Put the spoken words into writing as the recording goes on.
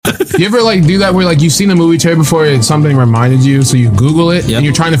You ever like do that where like you've seen a movie trailer before and something reminded you, so you Google it and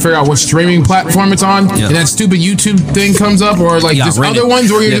you're trying to figure out what streaming platform it's on, and that stupid YouTube thing comes up, or like just other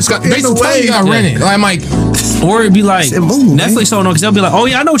ones where you just got basically you got rent it. I'm like, or it'd be like Netflix don't know because they'll be like, oh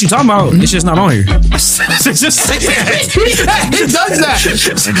yeah, I know what you're talking about. It's just not on here. It's just it does that.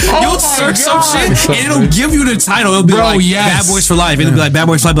 You'll search some shit and it'll give you the title. It'll be like Bad Boys for Life. It'll be like Bad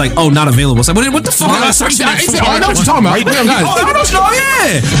Boys for Life. Like, oh, not available. It's like, what the fuck? I know what you're talking about.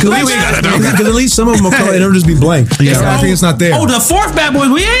 Because at least some of them will call it and it'll just be blank. I think it's not there. Oh, the fourth Bad Boys.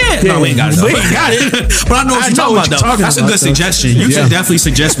 No, we ain't got it. We ain't got it. But I know what you're talking about, though. That's a good suggestion. You should definitely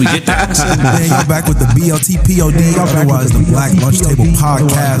suggest we get that. You're back with the BLTPOD, otherwise the Black Lunch Table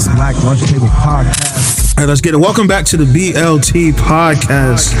Podcast. All right, let's get it. Welcome back to the BLT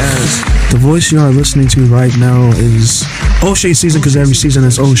Podcast. The voice you are listening to right now is O'Shea season, because every season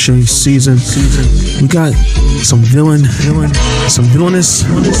is O'Shea season. We got some villainous,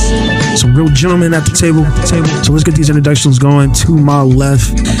 some real gentlemen at the table. So let's get these introductions going. To my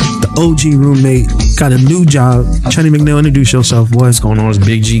left, the OG roommate, got a new job. Chenny McNeil, introduce yourself. What's going on? It's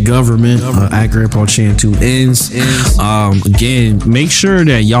Big G Government at Grandpa Chan 2 Ends. Again, make sure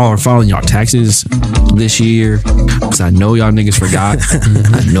that y'all are filing y'all taxes this year, because I know y'all niggas forgot.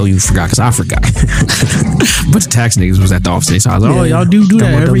 I know you forgot because I forgot. But the tax niggas was at the office, so I was like, oh, y'all do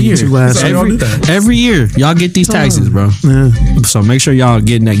that every year. Every year, y'all get these taxes, bro. So make sure y'all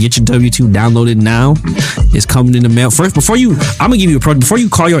get your W-2 downloaded now. It's coming in the mail. First, I'm gonna give you a pro. Before you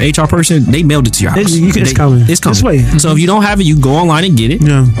call your HR person, they mailed it to your house. It's coming. It's coming. Just wait. So if you don't have it, you go online and get it.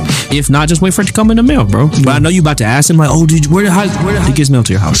 Yeah. If not, just wait for it to come in the mail, bro. But I know you about to ask him like, oh, where it gets mailed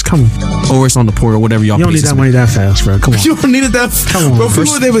to your house? It's coming. Or it's on the portal, whatever y'all. You don't need that money that fast, bro. Come on. You don't need it that fast. Come on, bro.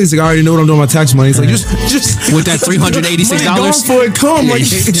 People they like, I already know what I'm doing with my tax money. It's like just with that $386. Going for it, come. Like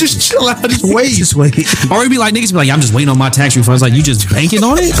just chill out. Just wait. Or it'd be like niggas be like, I'm just waiting on my tax refunds. Like you just banking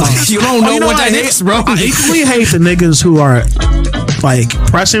on it. You don't know what that is, bro. I equally hate the niggas who are like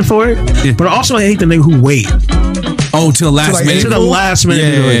pressing for it, but I also hate the nigga who wait. Oh, till the last minute. To the last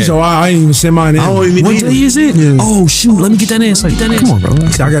minute. Yeah. So I ain't even send mine in. What day is it? Yeah. Oh shoot, let me get that in. It's like, come on, bro.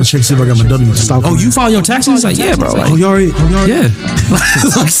 I gotta check see if I got my W to stop. Oh, you file your taxes? It's like, yeah, bro. Like, you already? Yeah.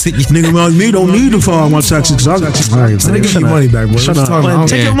 Nigga like me don't need to file my taxes because I so they give you money back, boy. Shut up.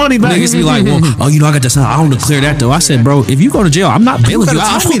 Take your money back. Niggas be like, well, I got this. I don't declare that though. I said, bro, if you go to jail, I'm not bailing you.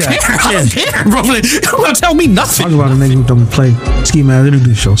 I don't care, bro. You don't tell me nothing. Talk about a nigga who don't play Ski Man.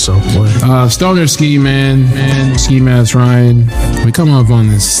 Introduce yourself, boy. Stoner Ski Man, Ski Mask Ryan. We come up on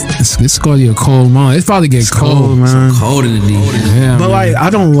this. It's called you a cold month. It's probably get cold, man. It's cold in the D. Yeah, but like I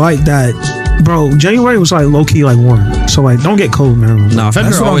don't like that, bro. January was like low key like warm, so like don't get cold, man. No,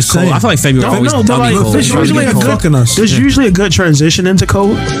 February always cold. I feel like February always cold. There's usually a good transition into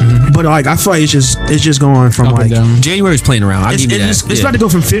cold, but like I feel like it's just going from like January's playing around. I give you that. It's about to go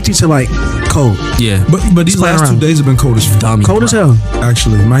from 50 to like cold. Yeah, but these last 2 days have been cold as fuck. Cold as hell.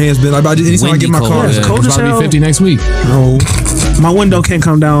 Actually, my hand's been like anytime I get my car, it's cold as hell. Be 50 next week. No. My window can't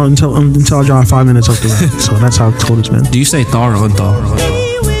come down until I drive 5 minutes up the road. So that's how cold it's been. Do you say Thaw or Unthaw?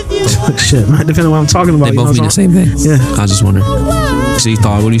 Shit, depending on what I'm talking about. They both mean the same thing. Yeah. I was just wondering. See,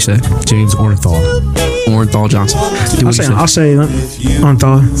 Thaw, what do you say? James Unthaw. Unthaw Johnson. I'll say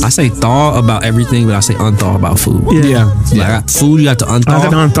Unthaw. I say Thaw about everything, but I say Unthaw about food. Yeah. Like food, you have to unthaw. I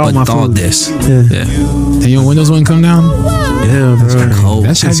have to unthaw my food. This. Yeah. And your windows wouldn't come down? Yeah, bro. That's cold.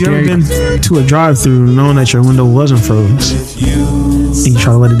 Have you ever been to a drive-thru knowing that your window wasn't froze? And you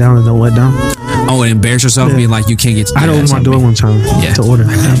try to let it down and don't let down? Oh, and embarrass yourself being like you can't get. I opened my door one time to order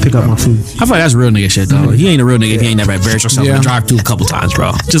and pick up my food. I feel like that's real nigga shit though. He ain't a real nigga if he ain't never embarrassed yourself in the drive-thru a couple times,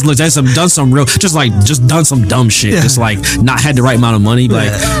 bro. Just look, done some dumb shit. Just like not had the right amount of money.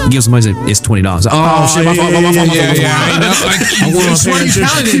 Like give somebody it's $20. Oh shit, my fault. I know. I want to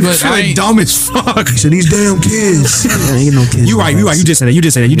talented, but I ain't dumb as fuck. So these damn kids. Ain't no kids. You right. You just said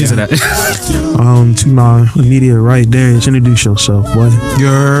that. To my immediate right there, introduce yourself, boy.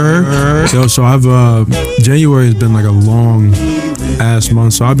 Yo, so I've January has been like a long ass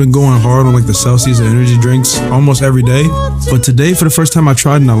month, so I've been going hard on like the Celsius and energy drinks almost every day. But today, for the first time, I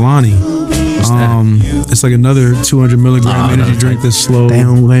tried an Alani. It's like another 200 milligram energy drink that's slow. They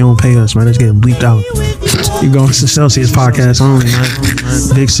don't pay us, man. It's getting bleeped out. You going to the Celsius podcast only,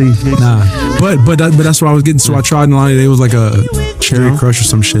 man. Big C. Nah, but that's what I was getting. So I tried Nalani. It was like a cherry crush or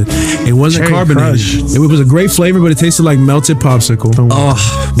some shit. It wasn't Cherry carbonated. Crush. It was a great flavor, but it tasted like melted popsicle.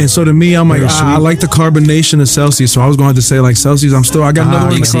 Oh, And so to me, I'm like, I like the carbonation of Celsius. So I was going to have to say like Celsius. I got another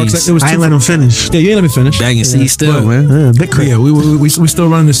one in the car. It was I ain't let him finish. Yeah, you ain't let me finish. banging C still, man. Yeah, big crack. Yeah, we still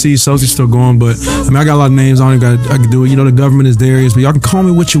running the C's. Celsius still going, but I mean, I got a lot of names on it. I can do it. You know, the government is Darius, but y'all can call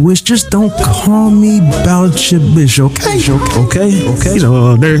me what you wish. Just don't call me about your bitch, okay? Okay. You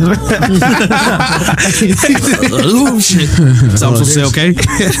know, Darius. Oh shit! So I'm supposed to say okay?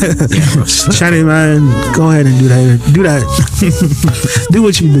 Shiny man, go ahead and do that. Do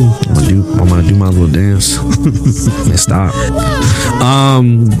what you do. I'm gonna do my little dance and stop.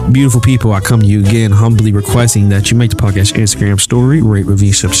 Beautiful people, I come to you again humbly requesting that you make the podcast Instagram story, rate,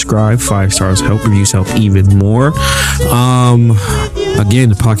 review, subscribe. 5 stars help, reviews help even more. Again,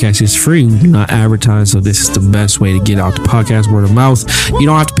 the podcast is free. We do not advertise, so this is the best way to get out the podcast, word of mouth. You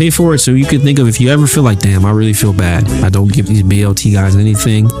don't have to pay for it, so you can think of if you ever feel like, damn, I really feel bad. I don't give these BLT guys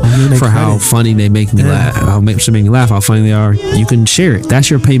anything for how funny they make me laugh, how much they make me laugh, how funny they are. You can share it. That's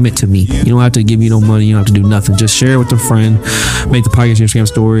your payment to me. You don't have to give you no money. You don't have to do nothing. Just share it with a friend. Make the podcast Instagram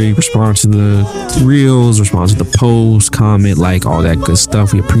story. Respond to the reels. Respond to the post. Comment, like, all that good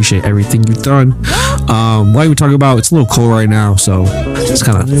stuff. We appreciate everything you've done. Like we talking about, it's a little cold right now, so it's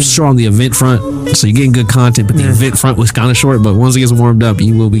kind of strong the event front. So you're getting good content, but the event front was kind of short. But once it gets warmed up,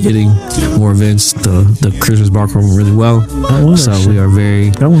 you will be getting more events. The Christmas bar going really well. So we are very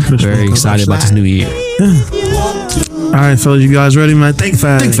excited about this new year. All right, fellas, you guys ready, man? Think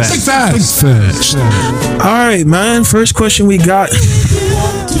fast. All right, man. First question we got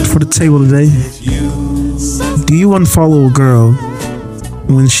for the table today. Do you unfollow a girl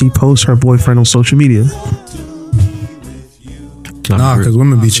when she posts her boyfriend on social media? Nah, because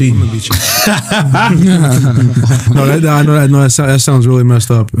women be cheating. No, that sounds really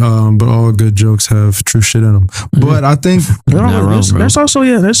messed up. But all good jokes have true shit in them. But I think there's also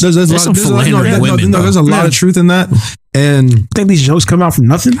there's some philandering women. There's a lot of truth in that. And I think these jokes come out from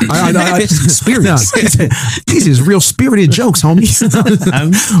nothing. Spirits. These is real spirited jokes, homie.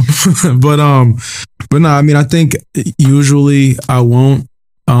 But no, I mean, I think usually I won't.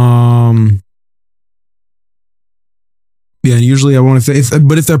 Yeah, and usually I won't.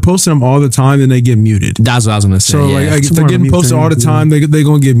 But if they're posting them all the time, then they get muted. That's what I was gonna say. So like if they're getting posted all the time, they're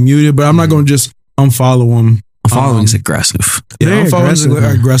gonna get muted. But I'm not gonna just unfollow them. Following is aggressive. Yeah, unfollowing is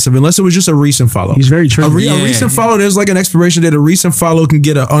aggressive unless it was just a recent follow. He's very true. A recent follow, there's like an expiration date. A recent follow can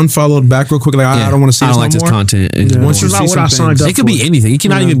get an unfollowed back real quick. Like I don't want to see. I don't like this content. Once you see something, it could be anything. It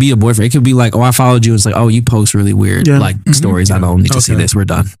cannot even be a boyfriend. It could be like, oh, I followed you. It's like, oh, you post really weird like stories. I don't need to see this. We're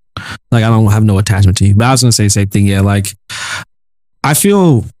done. Like I don't have no attachment to you. But I was gonna say the same thing. Yeah, like I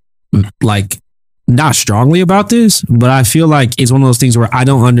feel like not strongly about this, but I feel like it's one of those things where I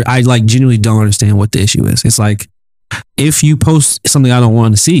genuinely don't understand what the issue is. It's like if you post something I don't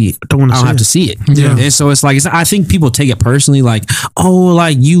want to see, I don't have to see it. Yeah. And so it's like I think people take it personally, like, oh,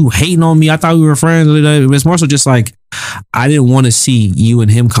 like you hating on me. I thought we were friends. It's more so just like I didn't want to see you and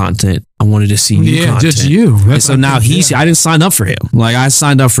him content. I wanted to see you content. Just you. And so now I didn't sign up for him. Like I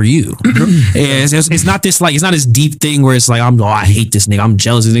signed up for you. It's not this like, it's not this deep thing where it's like, I hate this nigga. I'm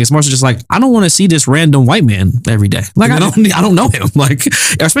jealous of this nigga. It's more so just like, I don't want to see this random white man every day. Like I don't know him. Like,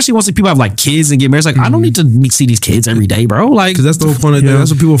 especially once people have like kids and get married. It's like, I don't need to see these kids every day, bro. Like, cause that's the whole point of that.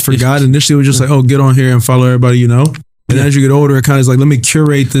 That's what people forgot. Initially it was just like, oh, get on here and follow everybody, you know? And as you get older, it kind of is like, let me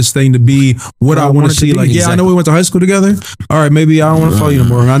curate this thing to be what I want to see. Like, I know we went to high school together. All right, maybe I don't want to follow you no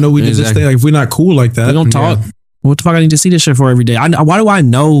more. I know we did this thing. Like, if we're not cool like that, we don't talk. What the fuck I need to see this shit for every day? Why do I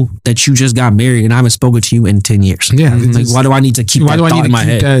know that you just got married and I haven't spoken to you in 10 years? Yeah. Like, why do I need to keep that thought in my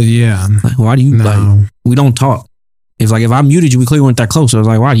head? Like, why do you like? We don't talk. It's like if I muted you, we clearly weren't that close. So I was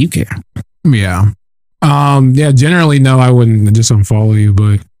like, why do you care? Yeah. Generally, no, I wouldn't just unfollow you,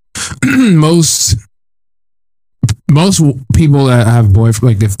 but most people that have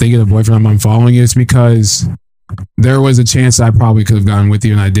boyfriend, like if they get a boyfriend, I'm unfollowing you, it's because there was a chance I probably could have gone with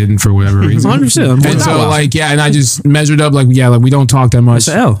you and I didn't for whatever reason. 100%. And so and I just measured up like we don't talk that much.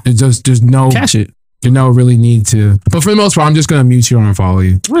 It's just there's no cash it. There's no really need to. But for the most part, I'm just gonna mute you or unfollow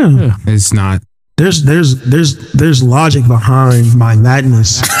you. Yeah. It's not. There's logic behind my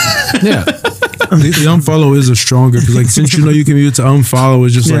madness. Yeah. The unfollow is a stronger because like since you know you can mute to unfollow,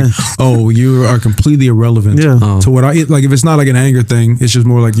 it's just like, oh, you are completely irrelevant to what I like. If it's not like an anger thing, it's just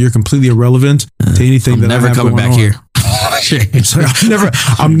more like you're completely irrelevant to anything that never I have coming going back on. here.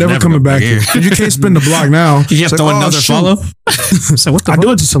 I'm never coming back here. You can't spin the block now. You have to another follow. So what the I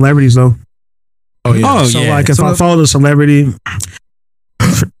do it to celebrities though. Oh yeah. So like if I follow the celebrity,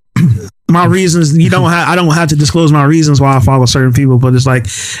 my reasons. I don't have to disclose my reasons why I follow certain people, but it's like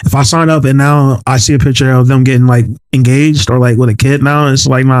if I sign up and now I see a picture of them getting like engaged or like with a kid now, it's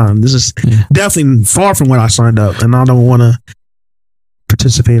like, nah, this is definitely far from what I signed up, and I don't want to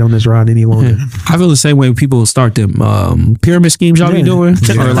participate on this ride any longer. I feel the same way when people start them pyramid schemes y'all be doing,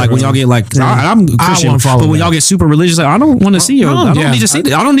 or like when y'all get like, I'm Christian, but when y'all get super religious, like I don't want to see you. I don't need to see.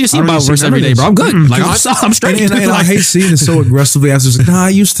 I don't need to see Bible verse every day, bro. I'm good. Like I'm straight. And I hate seeing it so aggressively. After it's like, nah, I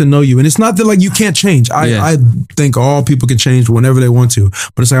used to know you, and it's not that like you can't change. I think all people can change whenever they want to,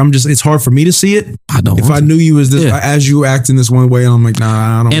 but it's like it's hard for me to see it. I don't. If I knew you as this, as you act in this one way, and I'm like,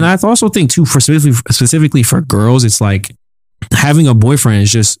 nah, I don't. And I also think too, for specifically for girls, it's like, having a boyfriend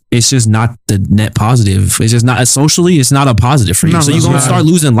is just not the net positive. It's just not socially. It's not a positive for you. So you're gonna start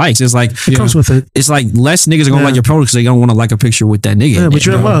losing likes. It's like it comes with it. It's like less niggas are gonna like your photo because they don't want to like a picture with that nigga. Yeah, but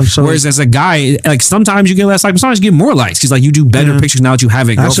you're in love. So whereas as a guy, like sometimes you get less likes, but sometimes you get more likes because like you do better pictures now that you have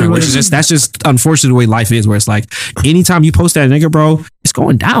a girlfriend. Which is that's just unfortunately the way life is. Where it's like anytime you post that nigga, bro, it's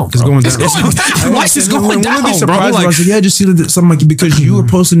going down. It's going down. Likes is going down, bro. Like, I was like, yeah, just see something like because you were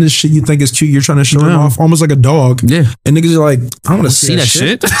posting this shit you think is cute. You're trying to show it off almost like a dog. Yeah, and niggas are like, I want to see that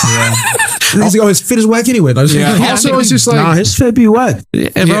shit. Yeah. He's like, oh, his fit is whack anyway. Also, it's just like, nah, his fit be whack.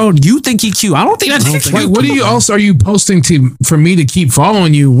 Yeah, bro, you think he cute? I don't think that's cute. Like, what are you posting for me to keep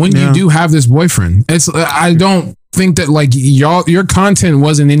following you when you do have this boyfriend? I don't think that like your content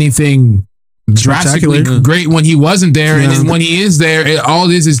wasn't anything drastically great when he wasn't there, and then when he is there, all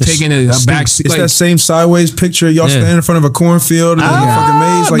it is taking a back. It's like, that same sideways picture y'all standing in front of a cornfield and fucking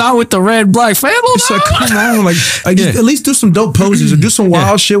maze, like not with the red black family. It's like, come on, like at least do some dope poses or do some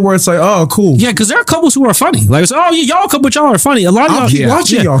wild shit where it's like, oh, cool. Yeah, because there are couples who are funny. Like, it's, oh, y'all couple, but y'all are funny. A lot of y'all keep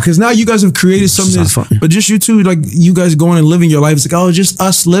watching y'all because now you guys have created something. But just you two, like you guys going and living your life. It's like, oh, just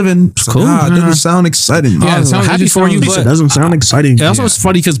us living. It's cool. It doesn't sound exciting. Yeah, I'm happy for you, but it doesn't sound exciting. It also it's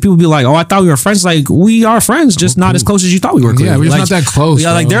funny because people be like, oh, I thought we were friends. Like, we are friends, just not as close as you thought we were. Yeah, we're just like, not that close.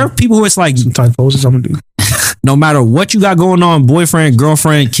 Yeah, like there are people who it's like some type poses I'm gonna do. No matter what you got going on, boyfriend,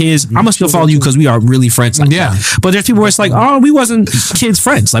 girlfriend, kids, I'm gonna still follow you because we are really friends. Like that. But there's people where it's like, oh, we wasn't kids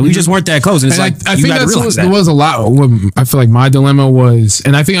friends. Like we just weren't that close. And it's like I think there was a lot. I feel like my dilemma was,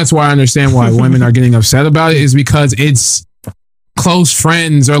 and I think that's why I understand why women are getting upset about it, is because it's close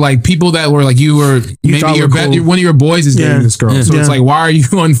friends or like people that were like maybe one of your boys is dating this girl. So it's like, why are you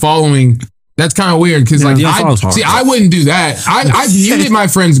unfollowing? That's kind of weird because I wouldn't do that. I muted my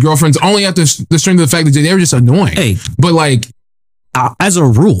friends' girlfriends only after the strength of the fact that they were just annoying. Hey, but like as a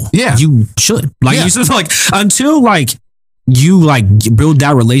rule, you should you just like until like you like build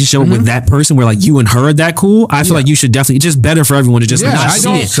that relationship with that person where like you and her are that cool. I feel like you should definitely. It's just better for everyone to just not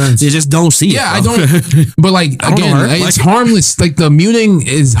see it. You just don't see it. Yeah, I don't. But like again, it's harmless. Like the muting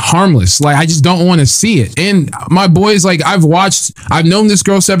is harmless. Like I just don't want to see it. And my boys, like I've known this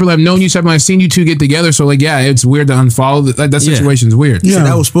girl separately. I've known you separately. I've seen you two get together. So like, yeah, it's weird to unfollow. That situation is weird. Yeah,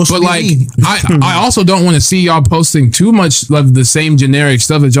 that was supposed to be. But like, me. I also don't want to see y'all posting too much of the same generic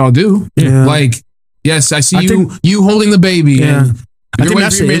stuff that y'all do. Yeah. Like. Yes, I see you holding the baby. Yeah, and I think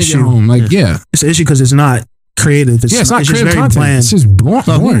that's the issue. Home. Like, it's an issue because it's not creative. It's not creative very content. bland. It's just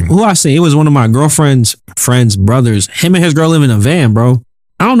boring. Who I say it was one of my girlfriend's friends' brothers. Him and his girl live in a van, bro.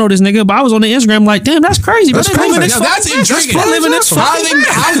 I don't know this nigga, but I was on the Instagram like, damn, that's crazy. That's crazy. That's intriguing.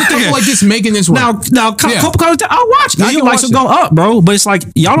 How's a couple like this making this work? Now, couple I'll watch. Your likes will go up, bro. But it's like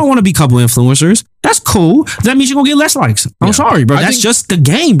y'all don't want to be couple influencers. That's cool. That means you're gonna get less likes. I'm sorry, bro. That's just the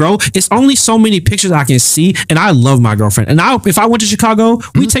game, bro. It's only so many pictures I can see, and I love my girlfriend. And if I went to Chicago,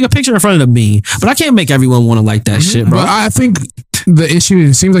 we'd take a picture in front of the bean. But I can't make everyone want to like that shit, bro. But I think the issue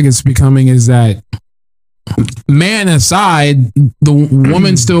it seems like it's becoming is that. Man aside, the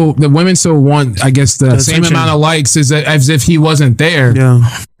women still want, I guess, the same amount of likes as if he wasn't there. Yeah.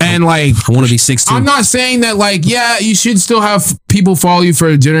 And like, I want to be 16. I'm not saying that like, yeah, you should still have people follow you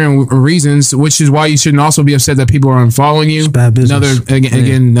for genuine reasons, which is why you shouldn't also be upset that people are unfollowing you. It's bad business.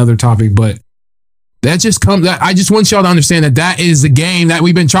 Another topic, but that just comes. I just want y'all to understand that is the game that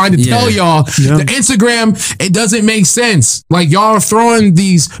we've been trying to tell y'all. Yeah. The Instagram, it doesn't make sense. Like y'all are throwing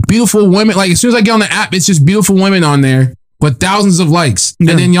these beautiful women. Like as soon as I get on the app, it's just beautiful women on there with thousands of likes, and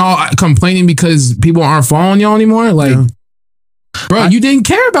then y'all complaining because people aren't following y'all anymore. Like, bro, you didn't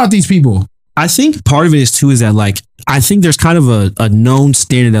care about these people. I think part of it is too is that like I think there's kind of a known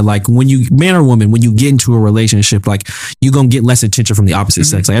standard that like when you man or woman when you get into a relationship like you're gonna get less attention from the opposite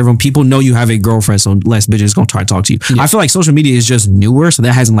sex. Like people know you have a girlfriend, so less bitches gonna try to talk to you. I feel like social media is just newer, so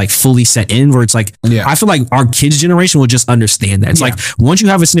that hasn't like fully set in where it's like I feel like our kids' generation will just understand that. It's like once you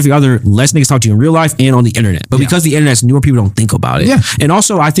have a significant other, less niggas talk to you in real life and on the internet. But because the internet's newer, people don't think about it. And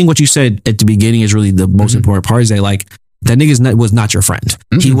also I think what you said at the beginning is really the most important part is that like that nigga was not your friend.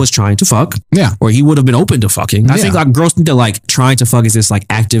 He was trying to fuck. Yeah. Or he would have been open to fucking. I think like girls think that like trying to fuck is this like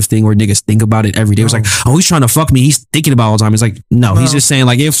active thing where niggas think about it every day. It's like, oh, he's trying to fuck me. He's thinking about it all the time. It's like, no, he's just saying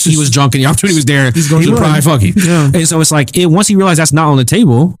like if he was drunk and the opportunity was there, he'd probably fuck you. Yeah. And so it's like, once he realized that's not on the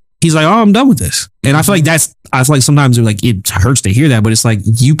table, he's like, oh, I'm done with this. And I feel like sometimes like it hurts to hear that, but it's like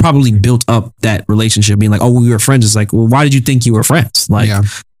you probably built up that relationship being like, oh, we were friends. It's like, well, why did you think you were friends? Like,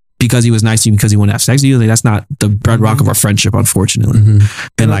 because he was nice to you, because he wanted to have sex with you. Like, that's not the bedrock of our friendship, unfortunately.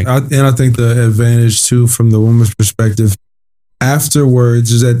 And like, I think the advantage too, from the woman's perspective,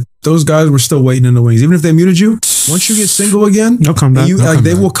 afterwards, is that those guys were still waiting in the wings. Even if they muted you, once you get single again, they'll come back.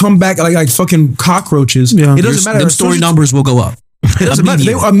 They will come back like fucking cockroaches. Yeah. It doesn't matter. Them story numbers will go up. It doesn't matter.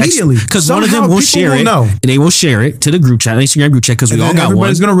 They immediately, because one of them will share it. They will share it to the group chat, Instagram group chat, because we all got one.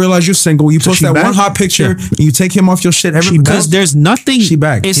 Everybody's gonna realize you're single. You post that one hot picture, you take him off your shit. Because there's nothing. She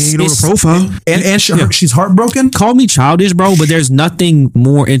back. It's a profile, and she's heartbroken. Call me childish, bro, but there's nothing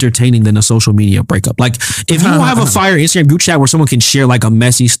more entertaining tan a social media breakup. Like if you don't have a fire Instagram group chat where someone can share like a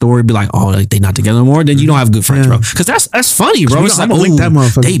messy story, be like, oh, like, they not together anymore, then you don't have good friends, bro. Because that's funny, bro. It's like,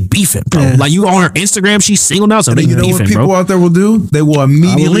 oh, they beefing, bro. Like you on her Instagram, she's single now, so they beefing, bro. You know what people out there will do? They will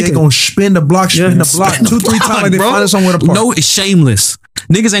immediately they gonna spin the block 2-3 times. Like they find us somewhere apart. No, it's shameless.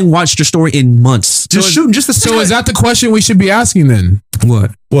 Niggas ain't watched your story in months. Just shooting, just so is that the question we should be asking then?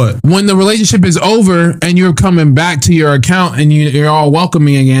 What? When the relationship is over and you're coming back to your account and you're all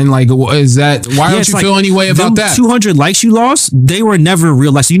welcoming again, like, is that, why don't you feel any way about that? 200 likes you lost, they were never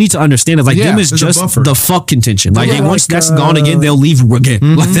real likes. So you need to understand that, like, them is just the fuck contention. Like, once that's gone again, they'll leave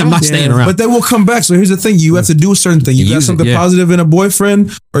again. Like, they're not staying around. But they will come back. So here's the thing. You have to do a certain thing. You got something positive in a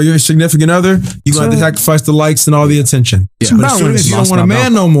boyfriend or your significant other, you got to sacrifice the likes and all the attention. If you don't want a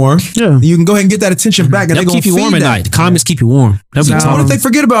man no more, you can go ahead and get that attention back, and they're going to keep you warm at night. The comments keep you warm. What if they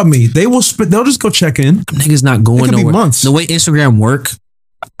forget about me? They'll just go check in. Niggas not going nowhere. Months. The way Instagram work,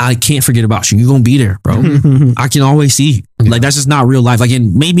 I can't forget about you. You're gonna be there, bro. I can always see. Like that's just not real life. Like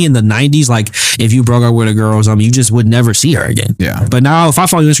maybe in the 90s, like if you broke up with a girl or something, you just would never see her again. Yeah. But now if I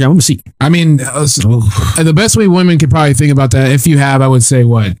follow you on Instagram, I'm gonna see. I mean, the best way women could probably think about that, if you have, I would say,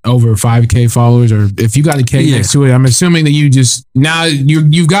 what, over 5K followers, or if you got a K next to it, I'm assuming that you just now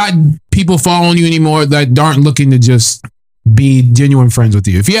you've got people following you anymore that aren't looking to just be genuine friends with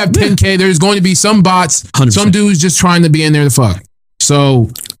you. If you have 10K, there's going to be some bots, 100%. Some dudes just trying to be in there to fuck.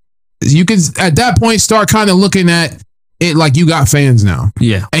 So you can at that point start kind of looking at it like you got fans now.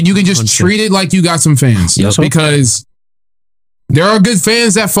 Yeah. And you can just 100%. Treat it like you got some fans. Yep. Because there are good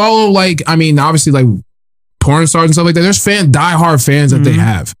fans that follow, like, I mean, obviously like porn stars and stuff like that. There's diehard fans that they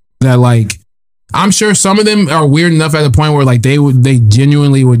have that, like, I'm sure some of them are weird enough at the point where like they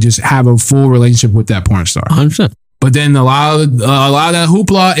genuinely would just have a full relationship with that porn star. 100%. But then a lot of that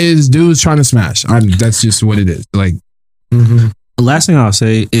hoopla is dudes trying to smash. That's just what it is. Like, the last thing I'll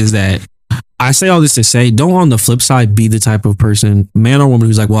say is that I say all this to say, don't on the flip side be the type of person, man or woman,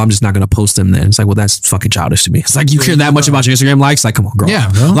 who's like, well, I'm just not going to post them then. It's like, well, that's fucking childish to me. It's like, you care that much about your Instagram likes? Like, come on, girl. Yeah,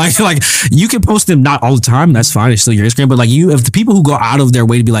 bro. Like you can post them not all the time. That's fine. It's still your Instagram. But like if the people who go out of their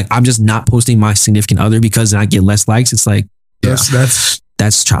way to be like, I'm just not posting my significant other because I get less likes. It's like,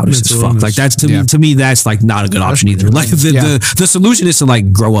 that's childish as fuck. Like that's to me, that's like not a good option either. Like the solution is to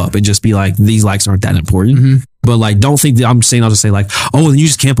like grow up and just be like, these likes aren't that important. But like, don't think that I'm saying, I'll just say like, oh, you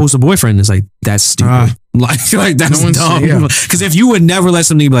just can't post a boyfriend. It's like, that's stupid. Like that's dumb. Because if you would never let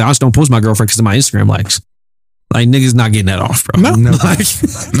somebody be like, I just don't post my girlfriend because of my Instagram likes. Like niggas not getting that off, bro. No.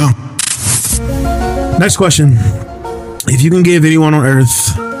 Next question. If you can give anyone on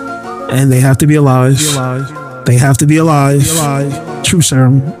earth and they have to be alive. They have to be alive. True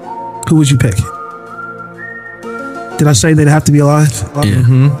serum. Who would you pick? Did I say they'd have to be alive?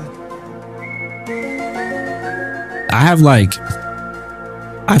 Yeah. I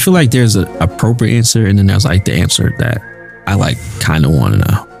feel like there's an appropriate answer, and then there's like the answer that I like kind of want to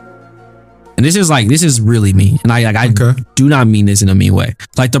know. And this is really me, and I do not mean this in a mean way.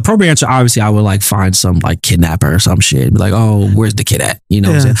 Like the appropriate answer, obviously, I would like find some like kidnapper or some shit, and be like, oh, where's the kid at? You know,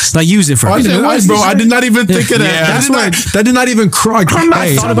 what I'm saying? Like use it for. I did not even think of that. That did not even cross. I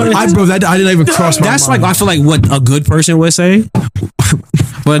didn't even cross my mind. That's like I feel like what a good person would say.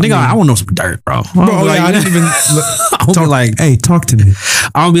 But nigga, I want to know some dirt, bro. I didn't even. I'll be like, hey, talk to me.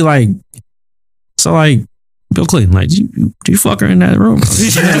 I'll be like, so like. Bill Clinton, like, did you fuck her in that room?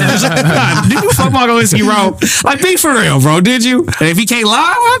 Did you fuck Monica Lewinsky, bro? Like, be for real, bro. Did you? And if he can't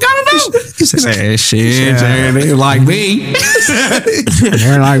lie, I gotta know. He said, shit, they like me.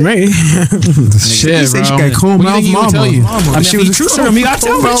 They're like me. Shit, bro. She got cool mouth mama. I mean, she was true to me. I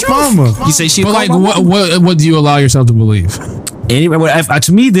tell her mama. You say she but like, what do you allow yourself to believe? Anyway,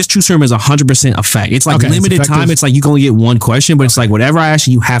 to me, this true serum is 100% a fact. It's like limited time. It's like you can only get one question, but it's like whatever I ask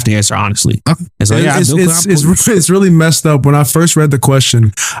you, you have to answer honestly. Okay. So, it's really messed up. When I first read the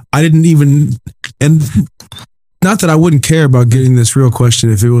question, I didn't even, and not that I wouldn't care about getting this real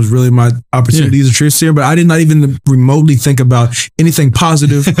question if it was really my opportunity as a truth serum, but I did not even remotely think about anything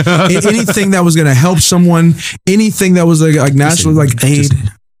positive, anything that was going to help someone, anything that was like natural, like aid.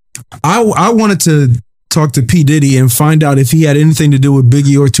 I wanted to talk to P. Diddy and find out if he had anything to do with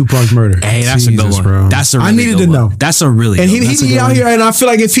Biggie or Tupac's murder. Hey, that's a good one. Bro. That's a really I needed to know. That's a really and good one. He out here, and I feel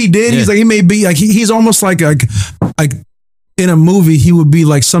like if he did, he's like, he may be like, he's almost like in a movie, he would be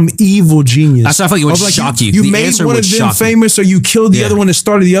like some evil genius. That's why I feel like it would shock you. You made one of them famous, or you killed the other one that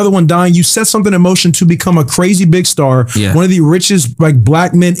started the other one dying. You set something in motion to become a crazy big star, one of the richest like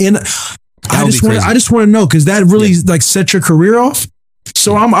black men in. I just want to know, because that really like set your career off.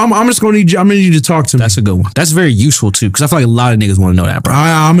 So I'm just gonna need you. I'm gonna need you to talk to me. That's a good one. That's very useful too, because I feel like a lot of niggas want to know that, bro.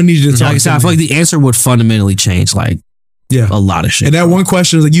 I'm gonna need you to talk. Like I said, I feel like the answer would fundamentally change, like a lot of shit. And that one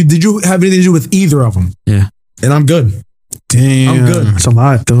question is like, did you have anything to do with either of them? Yeah. And I'm good. Damn, I'm good. That's a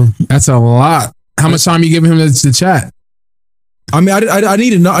lot, though. That's a lot. How much time you giving him to chat? I mean, I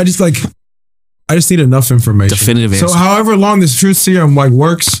need enough. I just need enough information. Definitive answer. So however long this truth serum like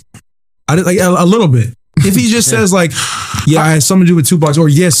works, I did like a little bit. If he just says like, I had something to do with Tupac, or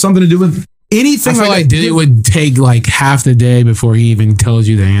something to do with anything, I feel like Diddy would take like half the day before he even tells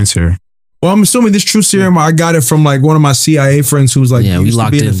you the answer. Well, I'm assuming this true serum, I got it from like one of my CIA friends who was like, we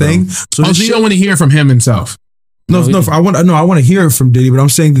locked in, thing. So you don't want to hear from him himself. No, I want to hear it from Diddy, but I'm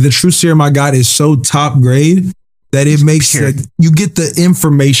saying that the true serum I got is so top grade that it makes like, you get the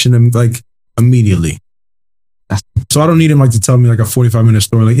information like immediately. So I don't need him like to tell me like a 45-minute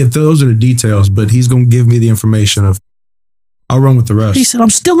story. Like, if those are the details, but he's gonna give me the information of. I'll run with the rest. He said, "I'm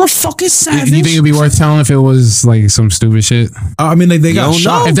still a fucking savage." You think it'd be worth telling if it was like some stupid shit? I mean, like, they got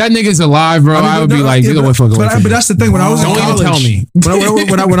shot. If that nigga's alive, bro, I would be like, but that's the thing. When I was in college, tell me.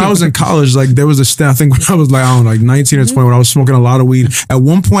 When I was in college, like there was a stat. I think when I was like, I don't know, like 19 or 20, when I was smoking a lot of weed. At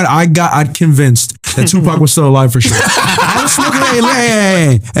one point, I'd convinced that Tupac was still alive for sure. I was smoking.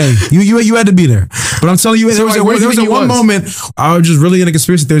 Hey, you had to be there. But I'm telling you, there was one moment I was just really into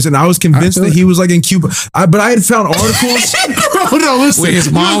conspiracy theories, and I was convinced that he was like in Cuba. But I had found articles. Bro, no, listen. Wait,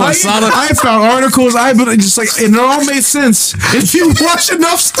 his mom was solid. I found articles. Just like, and it all made sense. If you watch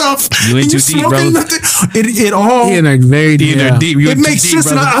enough stuff, you ain't too deep, bro. It all very deep. It makes sense,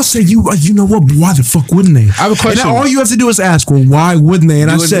 brother. And I say, you know what? Why the fuck wouldn't they? I have a question. And all you have to do is ask, well, why wouldn't they? And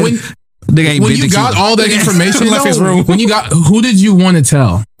I said, when you got all that information, left his room. When you got, who did you want to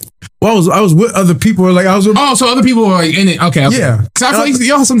tell? Well, I was with other people. Like I was. So other people were like in it. Okay. Yeah. Because I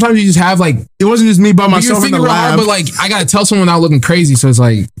feel like sometimes you just have like, it wasn't just me by myself in the lab. But like, I gotta tell someone without looking crazy. So it's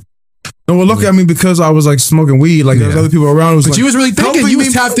like. No, well, look, I mean, because I was like smoking weed, like there was other people around. But you was really thinking. You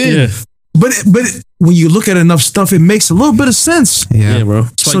was tapped in. Yeah. But when you look at enough stuff, it makes a little bit of sense. Yeah, bro.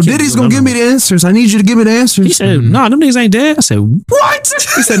 So Diddy's gonna give me the answers. I need you to give me the answers. He said, "No, them niggas ain't dead." I said, "What?"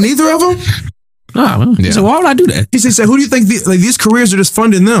 He said, "Neither of them." No, he said, "Why would I do that?" He said, "Who do you think these careers are just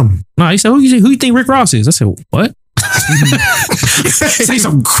funding them?" No, he said, "Who you think Rick Ross is?" I said, "What?" Say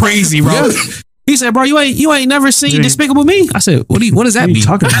something crazy, bro. Yeah. He said, "Bro, you ain't never seen Despicable Me." I said, "What does that mean?"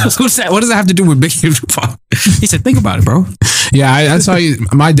 Talking about? What's that? What does that have to do with Biggie and Tupac? He said, "Think about it, bro." Yeah, I tell you,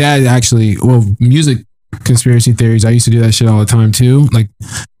 my dad actually, music conspiracy theories, I used to do that shit all the time too. Like,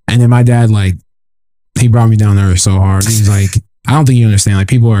 and then my dad, like, he brought me down there so hard. He's like, I don't think you understand. Like,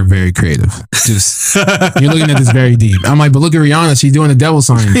 people are very creative. Just, you're looking at this very deep. I'm like, but look at Rihanna. She's doing the devil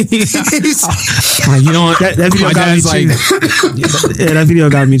sign. Like, you know what? That video got me too. Yeah, that video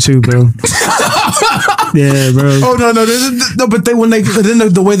got me too, bro. Yeah, bro. Oh no! But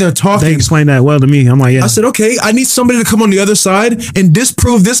the way they're talking, they explain that well to me. I'm like, yeah. I said, okay, I need somebody to come on the other side and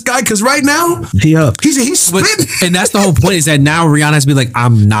disprove this guy, because right now he's spitting. And that's the whole point, is that now Rihanna has to be like,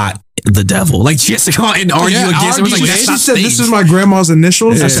 I'm not the devil. Like, she has to come out and argue against it. Like, she said, this is my grandma's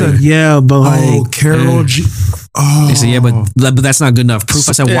initials. Yeah. I said, yeah, but like, Carol G. Oh. He said, yeah, but that's not good enough proof.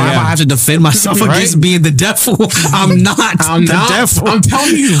 I said, why do I have to defend myself against being the devil? I'm not the devil. I'm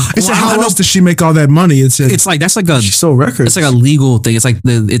telling you. I said, how else does she make all that money? It's like, that's like a, she sold records. It's like a legal thing. It's like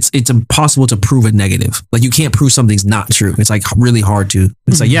it's impossible to prove a negative. Like, you can't prove something's not true. It's like really hard to.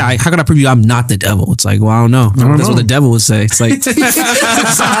 It's like, yeah, how can I prove you I'm not the devil? It's like, well, I don't know. That's what the devil would say. It's like, that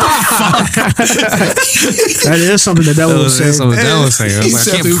is something the devil would say. That's what the devil would say.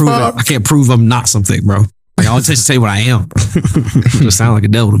 I can't prove I'm not something, bro. Like, I'll just say what I am, bro. It sound like a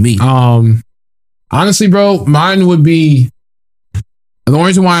devil to me. Honestly, bro, mine would be The only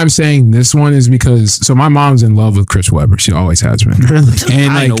reason why I'm saying this one is because my mom's in love with Chris Webber. She always has been.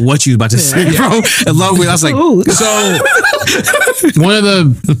 And I don't know what you was about to say, bro. In love with. I was like, so one of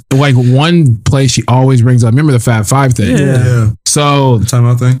the one place she always brings up. Remember the Fab Five thing? Yeah. So the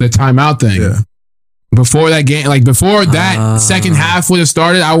timeout thing. Yeah. Before that game, before that second half would have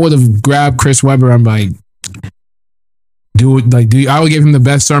started, I would have grabbed Chris Webber. I'm like, I would give him the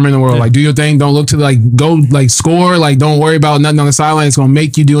best sermon in the world. Like, do your thing. Don't look to go score. Don't worry about nothing on the sideline. It's gonna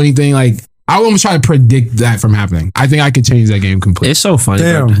make you do anything. I would almost try to predict that from happening. I think I could change that game completely. It's so funny.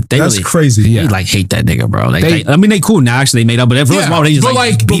 Damn, bro. that's really crazy. They hate that nigga, bro. They cool now. Actually, they made up, but for small, they just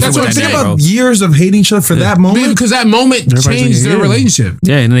that's what I'm saying about years of hating each other for that moment. Because that moment changed their relationship.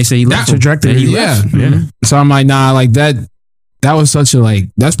 Yeah, and then they say he left trajectory. Yeah. So I'm like, nah, that was such a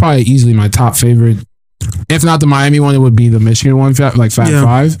that's probably easily my top favorite. If not the Miami one, it would be the Michigan one, Fab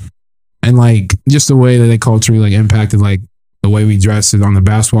Five. And just the way that they culturally impacted the way we dressed it on the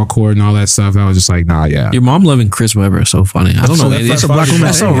basketball court and all that stuff. I was just like, nah, yeah. Your mom loving Chris Webber is so funny. I don't know. That's a black woman.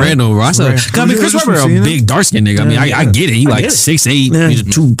 That's so random, bro. Chris Webber a big dark skinned nigga. I mean, I get it. He 6'8", he's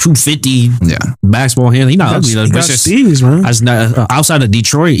 250. Yeah, basketball handler. He not ugly though. But Steve's, man. Outside of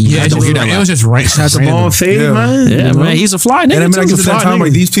Detroit, it was just right. Has the ball fade, man. Yeah, man. He's a fly nigga. And I get to that time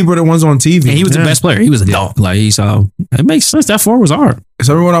these people are the ones on TV. And he was the best player. He was a dog. It makes sense. That forward was hard.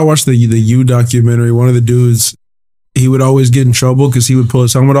 So remember when I watched the U documentary, one of the dudes, he would always get in trouble because he would pull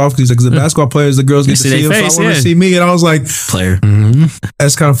his helmet off because he's like, the basketball players, the girls get to see him, face, so I want to see me. And I was like, player.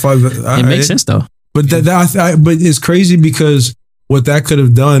 That's kind of fun. But, it makes sense though. But but it's crazy because what that could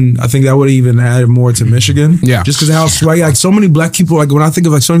have done, I think that would have even added more to Michigan. Yeah. Just because of how swag, so many black people, when I think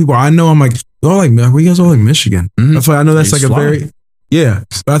of so many people I know, I'm like, where you guys all like Michigan? I know that's yeah,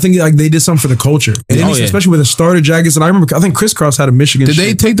 but I think they did something for the culture, and especially with the starter jackets. And I think Criss Cross had a Michigan. Did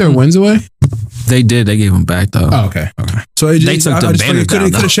they take their wins away? They did. They gave them back though. Oh, okay. So they took the banner down.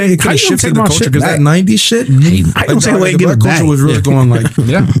 It could have shifted the culture because that '90s shit. I don't say the black culture was really going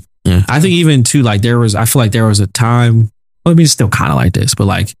yeah. I think even too I feel like there was a time. Well, I mean, it's still kind of like this,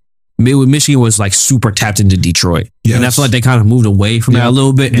 but Michigan was super tapped into Detroit. Yes. And I feel like they kind of moved away from that a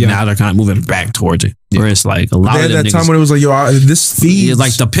little bit, and now they're kind of moving back towards it. Where it's a lot of them that niggas, time when it was this feed.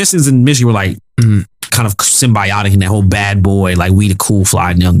 The Pistons in Michigan were kind of symbiotic in that whole bad boy, we the cool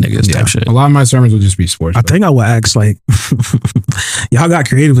fly young niggas type shit. A lot of my sermons would just be sports. I think I would ask y'all got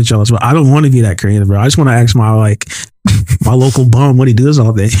creative with y'all, but I don't want to be that creative, bro. I just want to ask my my local bum what he does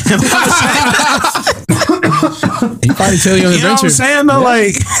all day. He probably tell you on the You know what I'm saying though,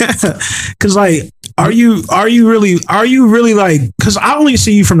 because are you really because I only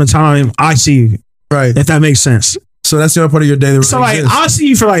see you from the time I see you, right? If that makes sense. So that's the other part of your day. That so I see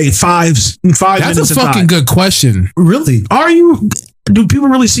you for 5 minutes. That's a fucking good question. Really? Do people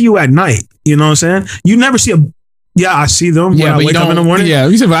really see you at night? You know what I'm saying? You never see I see them when I wake up in the morning. Yeah,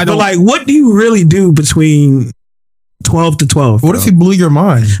 but what do you really do between 12 to 12? What if he blew your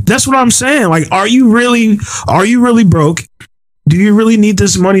mind? That's what I'm saying. Are you really broke? Do you really need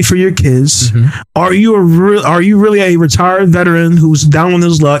this money for your kids? Mm-hmm. Are you really a retired veteran who's down on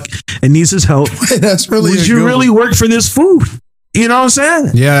his luck and needs his help? That's really. Would you really work for this food? You know what I'm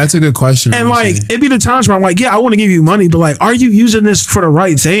saying? Yeah, that's a good question. And it'd be the times where I'm I want to give you money, but are you using this for the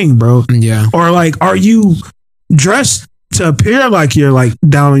right thing, bro? Yeah. Or are you dressed to appear like you're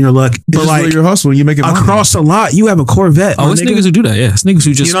down on your luck, but you're hustling, you make it across a lot. You have a Corvette. Oh, it's niggas who do that. Yeah, it's niggas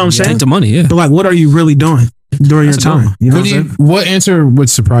who just take the money. Yeah, but what are you really doing during your time? You know what answer would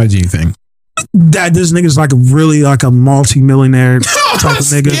surprise you? Think that this nigga's really a multi-millionaire type of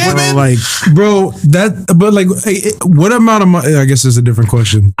nigga, bro. What amount of money? I guess is a different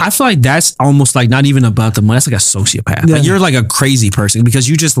question. I feel like that's almost not even about the money. That's a sociopath. Yeah. You're a crazy person because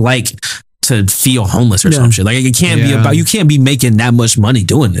you just to feel homeless or some shit. It can't be about, you can't be making that much money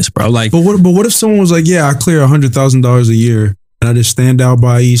doing this, bro. But what if someone was I clear $100,000 a year and I just stand out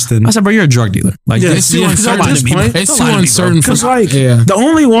by Easton? I said, bro, you're a drug dealer. It's too uncertain. Because the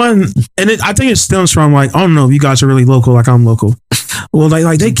only one, and I think it stems from I don't know if you guys are really local like I'm local. Well,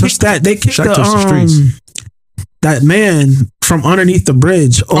 they kicked the streets. That man from underneath the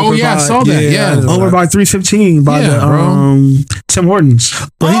bridge. I saw that. Yeah, over by 315 by Tim Hortons.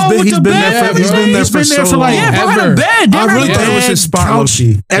 He's been there for so long. Ever. I really thought it was his spot.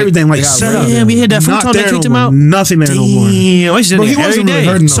 Everything set up. Yeah, we had that futon that kicked him out. Nothing there no more. He wasn't really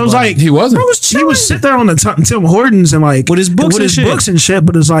hurting. So it's he wasn't. He would sit there on the Tim Hortons and with his books and shit.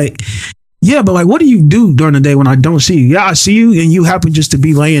 But it's yeah, but what do you do during the day when I don't see you? Yeah, I see you and you happen just to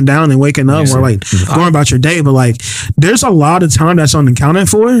be laying down and waking up or going about your day. But there's a lot of time that's unaccounted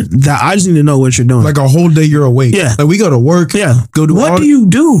for that I just need to know what you're doing. A whole day you're awake. Yeah. We go to work. Yeah. Go do what do you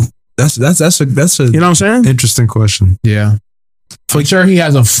do? That's a you know what I'm saying? Interesting question. Yeah. I'm sure he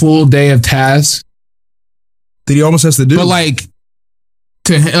has a full day of tasks that he almost has to do. But like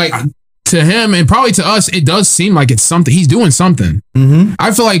to him and probably to us, it does seem like it's something. He's doing something. Mm-hmm.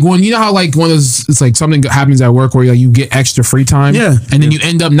 I feel like when you know how like when it's like something happens at work where like, you get extra free time, and then you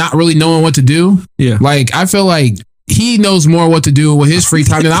end up not really knowing what to do. Yeah, like I feel like he knows more what to do with his free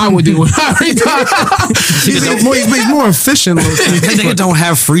time than I would do with my free time. he's more efficient. Nigga don't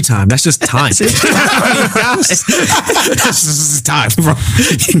have free time. That's just time. That's just time, bro.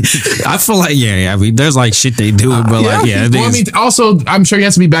 I feel like I mean, there's like shit they do, but like well, I mean, also I'm sure he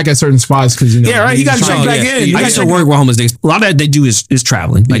has to be back at certain spots because you know. Yeah, right. He got to check back in. I used to work with homeless niggas. A lot of that they do is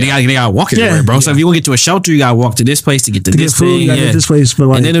traveling. Like they gotta walk everywhere, bro. So if you want to get to a shelter, you gotta walk to this place to get to this thing. This place, but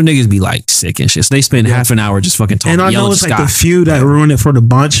like, and then them niggas be like sick and shit. So they spend half an hour just fucking talking. And I know it's like the few that ruin it for the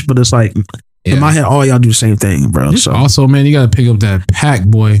bunch, but it's like in my head, all y'all do the same thing, bro. So also, man, you gotta pick up that pack,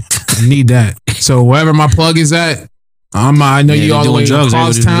 boy. I need that. So wherever my plug is at, I know you all the way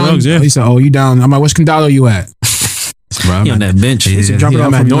across town. He said, "Oh, you down?" I'm like, "Which condado you at?" Bro, on that bench.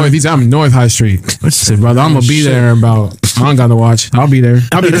 I'm at North. He's on North High Street. I said, brother, I'm gonna be there about. I don't got to watch. I'll be there. So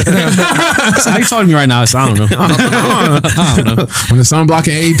how you talking to me right now? So I don't know. I don't know. When the sun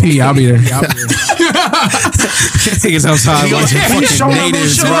blocking AP, I'll be there. Niggas outside like fucking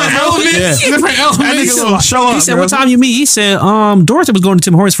natives. Different elements. He said, "What time you meet?" He said, "Dorothy was going to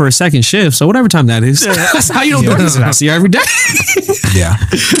Tim Hortons for a second shift, so whatever time that is." That's how you know business. I see her every day. Yeah.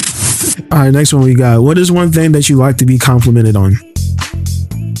 All right, next one we got. What is one thing that you like to be complimented on?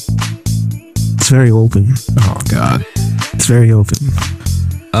 It's very open. Oh God, it's very open.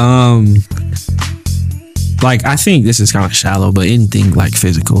 Like I think this is kind of shallow, but anything like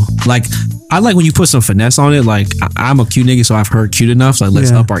physical. Like I like when you put some finesse on it. Like I'm a cute nigga, so I've heard cute enough. So like,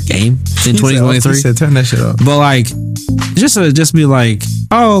 let's up our game in 2023. He said, turn that shit up. But like, just be like,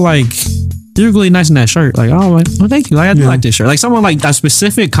 oh, like. You're really nice in that shirt. Like, oh, well, thank you. Like, I do like this shirt. Like, someone like a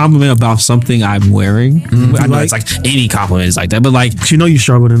specific compliment about something I'm wearing. Mm-hmm. I know it's like any compliment is like that, but like, you know, you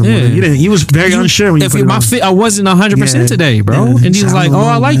struggled in the morning. You was very unsure when you put it on. Fit, I wasn't 100% today, bro. Yeah. And he was like, "Oh,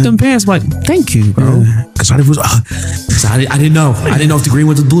 I like them pants." I'm like, thank you, bro. Because I was, I didn't know. I didn't know if the green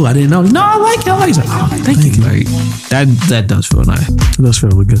was the blue. I didn't know. No, I like it. I like it. Like, oh, thank you. Like, that does feel nice. It does feel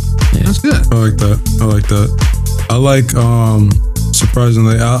really good. Yeah. That's good. I like that. I like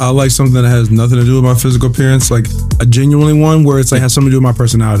surprisingly, I like something that has nothing to do with my physical appearance, like a genuinely one where it's like has something to do with my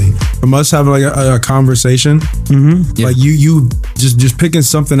personality. From us having like a conversation, like you just picking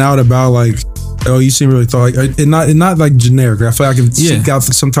something out about like, oh, you seem really thoughtful, like, and not like generic. I feel like I can seek out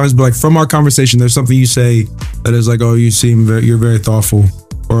sometimes, but like from our conversation, there's something you say that is like, oh, you're very thoughtful.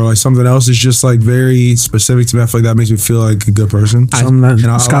 Or like something else is just like very specific to me. I feel like that makes me feel like a good person. I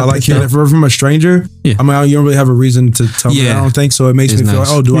like hearing it from a stranger. Yeah. I mean, you don't really have a reason to tell me that, I don't think. So it makes me feel like,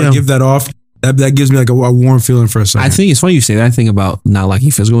 oh, do I give that off? That gives me like a warm feeling for a second. I think it's funny you say that thing about not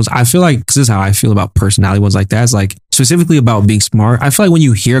liking physical ones. I feel like, because this is how I feel about personality ones like that. It's like, specifically about being smart. I feel like when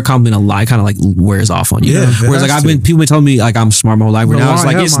you hear a compliment a lot, kind of like wears off on you. Yeah, whereas like people been telling me like I'm smart my whole life. But now it's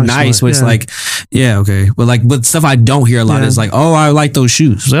like, it's nice, but it's like, yeah, okay. But stuff I don't hear a lot is like, oh, I like those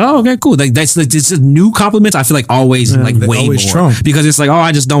shoes. It's like, oh, okay, cool. Like that's just new compliments. I feel like always like way always more trump. Because it's like, oh,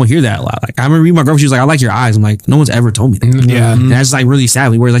 I just don't hear that a lot. Like I remember my girlfriend, she was like, I like your eyes. I'm like, no one's ever told me that. Yeah, and that's like really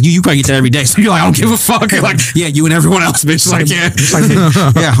sadly. Whereas like you probably get that every day, so you're like, I don't give a fuck. You're like, yeah, you and everyone else, bitch. Like,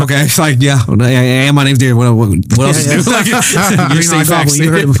 yeah, okay. It's like, yeah, and my name's David. What else is new? Like,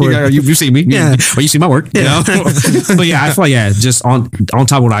 you heard it before. You see me, or you see my work. You know? But yeah, I feel like just on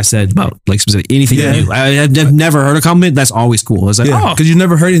top of what I said about like specific anything new. I've never heard a compliment. That's always cool. It's like, oh, because you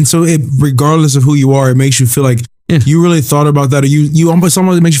never heard it, and so regardless of who you are, it makes you feel like. You really thought about that, or you almost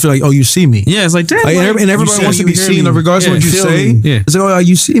someone makes you feel like, oh, you see me. Yeah, it's like, damn, like and everybody wants to be seen, regardless of what you say. Yeah. It's like, oh,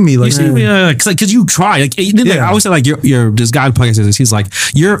 you see me, like, because you try. Like, I always say, like, your this guy podcast says this. He's like,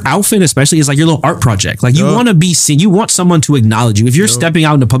 your outfit, especially, is like your little art project. Like, you want to be seen. You want someone to acknowledge you. If you're stepping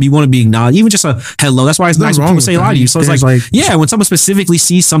out in the pub, you want to be acknowledged. Even just a hello. That's why it's nice when people say hello to you. So it's like, yeah, when someone specifically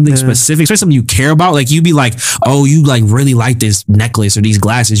sees something specific, especially something you care about, like you be like, oh, you like really like this necklace or these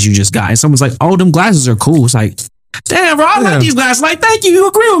glasses you just got, and someone's like, oh, them glasses are cool. It's like, damn, bro, I like these glasses. Like, thank you. You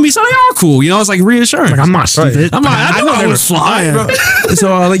agree with me, so they are cool. You know, it's like reassuring. Like, I'm not stupid. I'm like, I know they was fly, bro.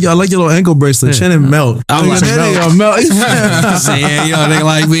 So I like your little ankle bracelet, chin and melt. I'm like, melt. Say, yeah, you know, they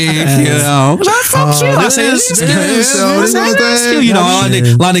like me. You know, I say this is you know,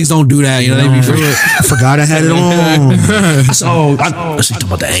 a lot of niggas don't do that. You know, they be free. I forgot I had it on. I was talking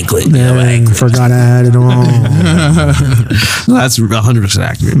about the anklet. Forgot I had it on. That's 100%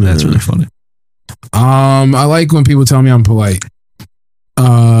 accurate. That's really funny. I like when people tell me I'm polite. You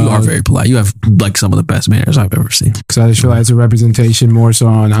are very polite. You have like some of the best manners I've ever seen. Because I just feel like it's a representation more so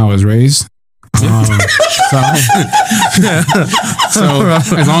on how I was raised. So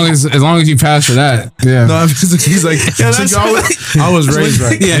as long as you pass for that, yeah. No, he's like, I was raised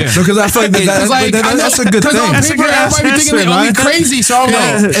right. Yeah, because I feel like that's a good thing. That's a good answer. Everybody thinking I'm crazy, so I'm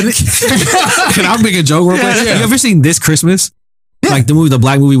like, can I make a joke real quick? You ever seen This Christmas? Like the movie, the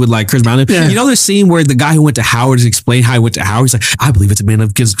black movie with like Chris Brown. Yeah. You know the scene where the guy who went to Howard is explaining how he went to Howard. He's like, I believe it's a man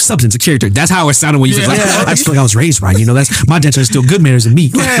of substance, a character. That's how it sounded when you like, I just feel like I was raised right. You know, that's my dad has still good manners than me.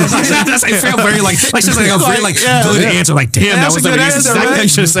 That's it felt very like just like a very like good answer. Like, damn, that was like exactly how you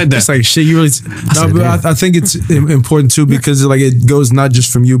should have said that. It's like shit. You really. But I think it's important too because like it goes not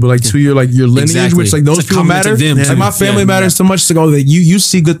just from you, but like to your lineage, which like those people matter. Like my family matters so much. It's like that you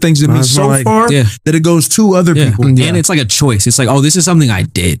see good things in me so far that it goes to other people, and it's like a choice. It's like, oh, this is something I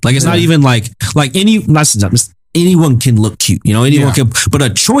did. Like it's not even like anyone can look cute, you know, anyone can, but a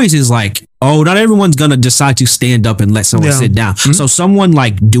choice is like, oh, not everyone's gonna decide to stand up and let someone sit down. So someone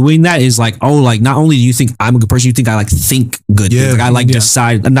like doing that is like, oh, like not only do you think I'm a good person, you think I like think good things. Like I like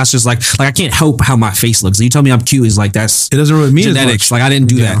decide, and that's just like I can't help how my face looks. You tell me I'm cute is like, that's it doesn't really mean genetics. Like I didn't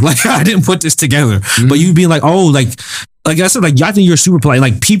do that. Like I didn't put this together. But you being like, oh, like I said, like I think you're super polite.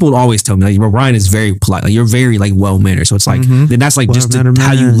 Like people always tell me, like Ryan is very polite. Like you're very like well mannered. So it's like then that's like just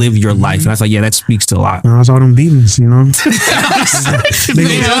how you live your life. And I was like, yeah, that speaks to a lot. I was all them beatings, you know.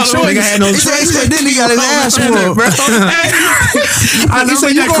 Nigga had no choice. Then he got his ass whooped, bro. I know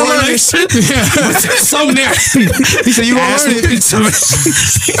that correlation. Some there. He said you gonna learn it.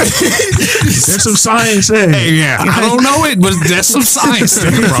 There's some science there. Hey, yeah, I don't know it, but there's some science there,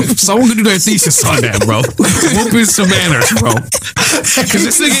 bro. Someone could do their thesis on that, bro. Whooping some manners, bro. Because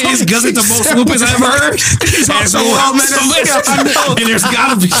this nigga is the most whoopings I've ever heard. He's also well mannered. And there's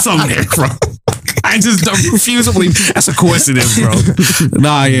gotta be some there, bro. I just refuse to believe that's a coincidence, bro.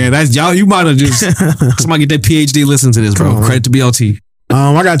 Nah, yeah, that's y'all. You might have just somebody get their PhD. Listen to this, bro. Credit to BLT.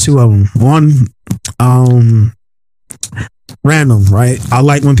 I got two of them. One, random, right? I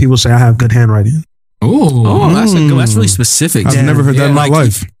like when people say I have good handwriting. Oh, that's really specific. I've never heard that in my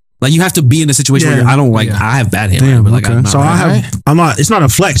life. Like you have to be in a situation where I don't like. I have bad handwriting, but like I'm not. It's not a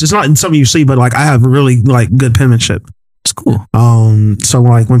flex. It's not something you see, but like I have really like good penmanship. It's cool. So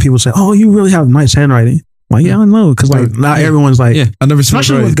like when people say, "Oh, you really have nice handwriting," like I know because like not everyone's like. I never seen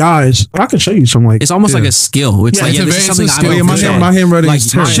especially with guys. I can show you some like. It's almost like a skill. It's like this is something my handwriting like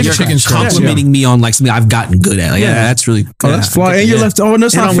is chicken complimenting me on like something I've gotten good at. Like, that's really. Oh, that's fly. And you're left. Oh, and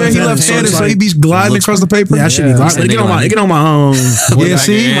that's not fair. He left-handed, so he be gliding across the paper. Yeah, I should be gliding. Get on my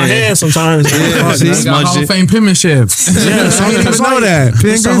see my hand sometimes. Hall of Fame penmanship. Yeah, I didn't even know that.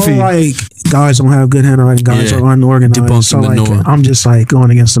 So like guys don't have good handwriting. Guys are unorganized. So like I'm just like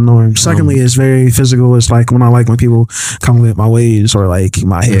going against the norm. Secondly, it's very physical. It's like when people compliment my waves or like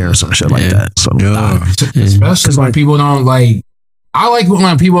my hair or some shit like that. So especially when people don't like. I like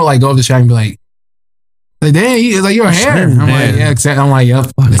when people like go up the track and be like, damn, it's like your hair. I'm like, yeah, exactly. I'm like, yep.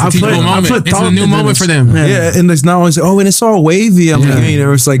 It's a new moment for them. Yeah, and it's not always and it's all wavy. I'm like,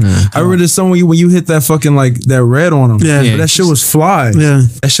 it's like I remember this song when you hit that fucking like that red on them. Yeah, that shit was fly. Yeah,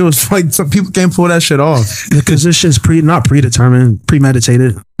 that shit was like some people can't pull that shit off because this shit's not predetermined,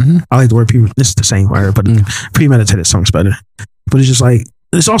 premeditated. I like the word this is the same word, but premeditated sounds better. But it's just like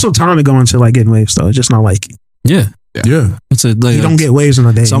it's also time to go into like getting waves though. It's just not like yeah. It's you don't get waves in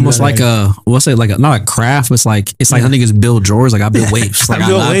a day. It's almost like not a craft. It's like how niggas build drawers. Like I build waves. Like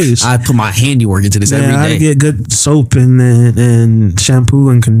I put my handiwork into this every day. I get good soap and shampoo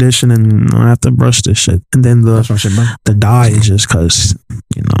and condition, and I have to brush this shit. And then the dye is just because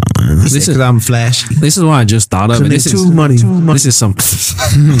this is because I'm flashy. This is what I just thought of. This is too money. This is some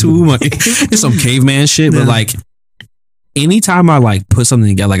too money. It's some caveman shit, but like. Anytime I like put something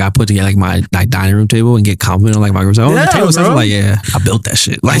together, like I put together like my dining room table and get complimented on like my room, the table stuff, like I built that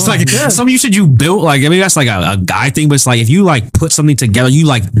shit. Like it's like some shit you built. Like I mean that's like a guy thing, but it's like if you like put something together, you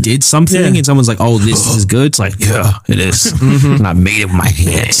like did something, and someone's like, "Oh, this is good." It's like it is, and I made it with my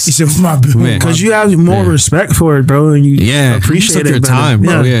hands. Because you have more respect for it, bro, and you appreciate your time,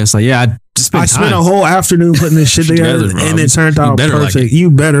 bro. Yeah, it's like I spent a whole afternoon putting this shit together, and it turned out perfect. Like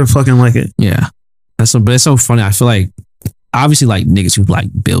you better fucking like it. Yeah, but it's so funny. I feel like. Obviously, like niggas who like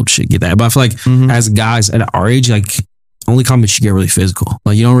build shit get that, but I feel like as guys at our age, like only comments you get really physical.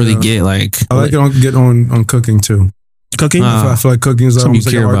 Like you don't really get like. I like get on cooking too. Cooking, I feel like cooking is almost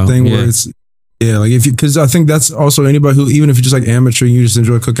like a hard thing where it's Yeah, like because I think that's also anybody who, even if you're just like amateur, you just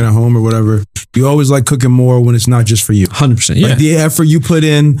enjoy cooking at home or whatever, you always like cooking more when it's not just for you. 100%. Yeah. Like the effort you put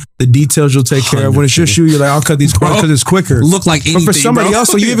in, the details you'll take care of. When it's just you, you're like, I'll cut these corners because it's quicker. Look like anything, but for somebody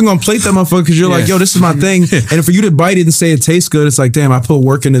else, so you even gonna plate that motherfucker because you're like, yo, this is my thing. And for you to bite it and say it tastes good, it's like, damn, I put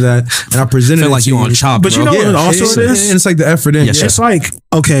work into that and I presented it like you on chop. But you know what also it is? And it's like the effort in. It's like,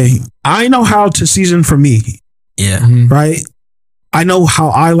 okay, I know how to season for me. Yeah. Right? I know how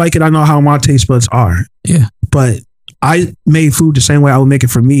I like it. I know how my taste buds are. Yeah. But I made food the same way I would make it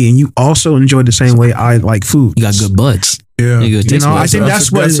for me, and you also enjoy the same way I like food. You got good buds. Yeah. You know, I think that's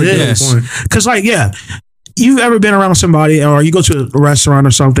what it is. Because, like, yeah, you've ever been around somebody, or you go to a restaurant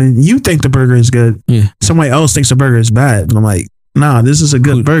or something, you think the burger is good. Yeah. Somebody else thinks the burger is bad. But I'm like, nah, this is a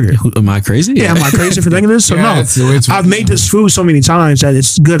good burger. Am I crazy? Yeah, am I crazy for thinking this? So no, I've made this food so many times that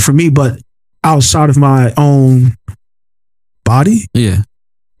it's good for me, but outside of my own body,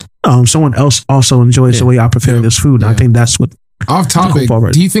 someone else also enjoys the way I prepare this food. I think that's what. Off topic,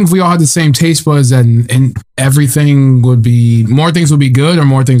 do you think if we all had the same taste buds and everything would be, more things would be good or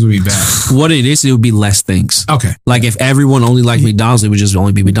more things would be bad? What it is, it would be less things. Okay. Like if everyone only liked McDonald's, it would just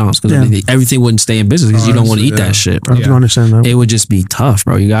only be McDonald's because everything wouldn't stay in business because you don't want to eat that shit. I do understand that. It would just be tough,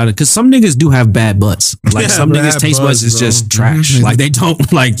 bro. You got to, because some niggas do have bad butts. Like some niggas' taste buds is just trash. Like they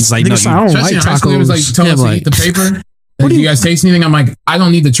don't like, it's like, niggas, no, I don't like tacos. It was like, tell us to eat the paper. Do you guys taste anything? I'm like, I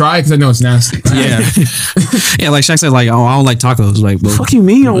don't need to try it because I know it's nasty. Yeah. Yeah, like Shaq said, like, oh, I don't like tacos. Like, well, fuck you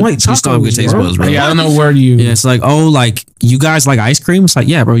mean you don't like tacos? You still have good taste buds, bro. Yeah, I don't know where do you. Yeah, it's like, oh, like, you guys like ice cream? It's like,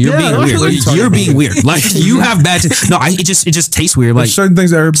 yeah, bro, you're being weird. You're being weird. Like, you have bad taste. No, it just tastes weird. Like, certain things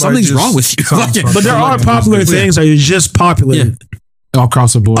that everybody something's wrong with you. But there are popular things that are just popular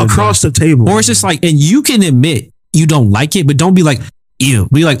across the board. Across the table. Or it's just like, and you can admit you don't like it, but don't be like, ew.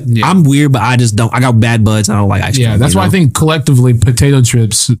 Be like, I'm weird, but I just don't. I got bad buds. And I don't like ice cream. Yeah, that's why I think collectively potato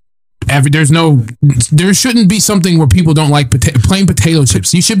chips. There shouldn't be something where people don't like plain potato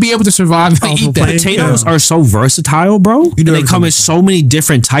chips. You should be able to survive and eat that. Potatoes are so versatile, bro. And they come in so many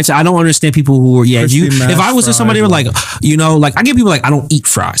different types. I don't understand people who are if I was with somebody who were like, you know, like I get people like I don't eat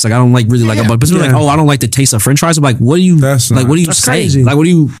fries. Like I don't like really like but people like, oh, I don't like the taste of French fries. I'm like, what do you like? What do you say? Like, what do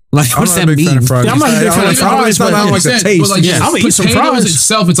you like? What does that mean? I'm not a big fan of fries, but I don't like the taste. I'm gonna eat some fries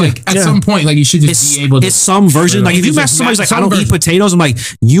itself. It's like at some point, like you should just be able to. It's some version. Like if you ask somebody like, I don't eat potatoes, I'm like,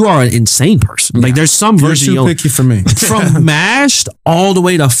 you are an insane person. Like there's some version too picky for me. From mashed all the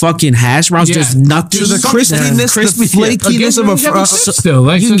way to fucking hash browns. There's nothing. The crispiness, the flakiness of a still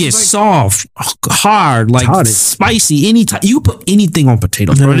like you can get soft, hard, like spicy. Any time you put anything on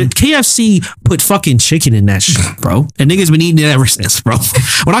potatoes, bro. KFC put fucking chicken in that shit, bro. And niggas been eating it ever since, bro.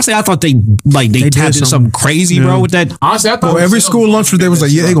 When I say I thought they tapped into something crazy, bro, with that. Honestly, I thought every school lunch they was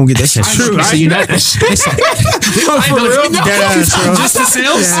like, yeah, they gonna get that shit. True. So you know, for real, just the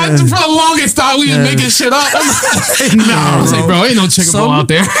sales. For the longest time, we was making shit up. I was like, bro, ain't no chicken ball out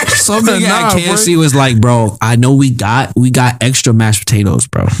there. Some nigga at KFC was like, bro, I know we got extra mashed potatoes,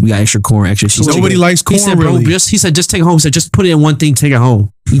 bro. We got extra corn, extra cheese. Nobody likes corn. He said, bro, he said, just take it home. He said, just put it in one thing, take it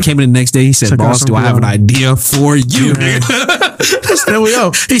home. He came in the next day. He said, boss, do I have an idea for you? There we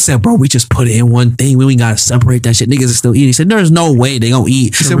go. He said, bro, we just put it in one thing. We ain't got to separate that shit. Niggas are still eating. He said, there's no way they gonna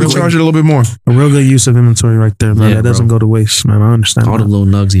eat. He said, we charge it a little bit more. A real good use of inventory right there, man. That doesn't go to waste, man. I understand. All the little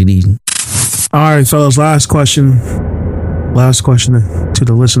nugs he'd eating. All right, fellas, last question to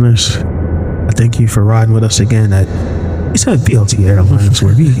the listeners. I thank you for riding with us again at BLT Airlines,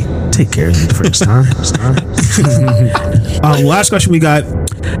 where we take care of you the first time. Last question we got.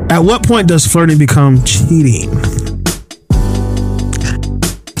 At what point does flirting become cheating?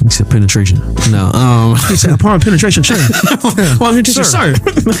 He said penetration. No. He said upon penetration, sure. Upon penetration, sir.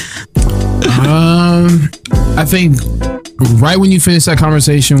 I think right when you finish that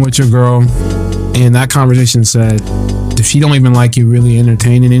conversation with your girl, and that conversation said, if she don't even like you really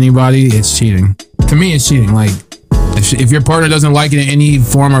entertaining anybody, it's cheating. To me, it's cheating. Like, if your partner doesn't like it in any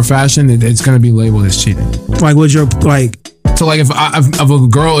form or fashion, it's going to be labeled as cheating. Like, would your So like if a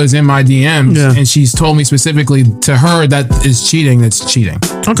girl is in my DMs and she's told me specifically to her that is cheating, that's cheating.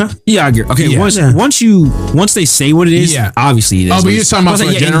 Okay. Yeah, I agree. Okay, once they say what it is, obviously it is. Oh, but you're talking about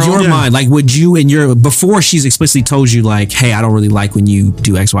in general? In your mind, like would you before she's explicitly told you like, hey, I don't really like when you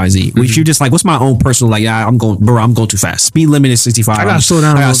do XYZ. Mm-hmm. If you're just like, what's my own personal like, I'm going too fast. Speed limit is 65. I gotta slow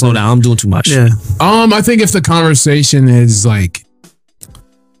down. I'm doing too much. Yeah. I think if the conversation is like,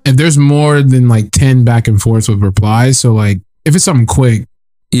 if there's more than like 10 back and forth with replies, so like if it's something quick,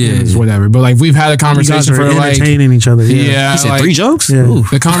 it's whatever. But like we've had a conversation for like entertaining each other. Yeah, he said like, 3 jokes. Yeah.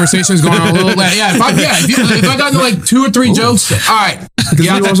 The conversation's going on a little. If I got like 2 or 3 jokes, all right, Because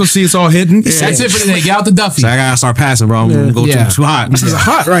you also see it's all hidden. That's it for today. Get out the Duffy. So I gotta start passing, bro. I'm gonna go too hot. This is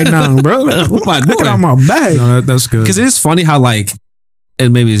hot right now, bro. What am I doing? Get out my bag. No, that's good. Because it's funny how like,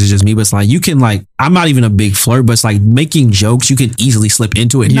 and maybe it's just me, but it's like you can like, I'm not even a big flirt, but it's like making jokes, you can easily slip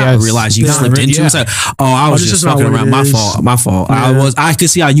into it and not realize you slipped into it. It's like, I was just fucking around. My fault. Yeah. I could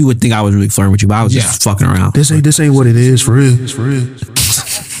see how you would think I was really flirting with you, but I was just fucking around. This ain't what it is for real.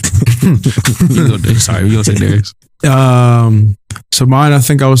 Sorry, you gonna say Darius? So mine, I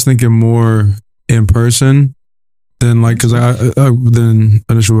think I was thinking more in person than like, cause than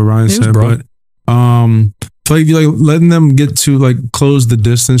initially what Ryan said, but like you like letting them get to like close the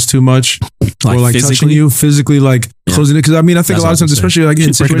distance too much, or like touching you physically, like closing it. Because I mean, I think a lot of times, especially like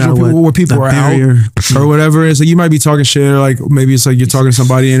in situations where people are out or whatever, it's like you might be talking shit, or like maybe it's like you're talking to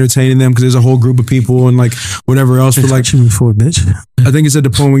somebody, entertaining them because there's a whole group of people and like whatever else. But like before, bitch. I think it's at the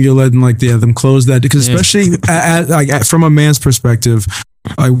point where you're letting like them close that, because especially from a man's perspective,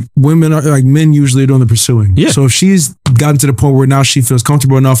 like women are like men usually are doing the pursuing. Yeah. So if she's gotten to the point where now she feels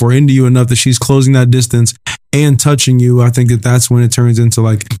comfortable enough or into you enough that she's closing that distance and touching you, I think that's when it turns into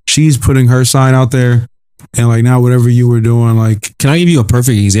like she's putting her sign out there, and like now whatever you were doing, like. Can I give you a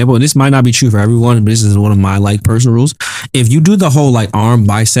perfect example? And this might not be true for everyone, but this is one of my like personal rules. If you do the whole like arm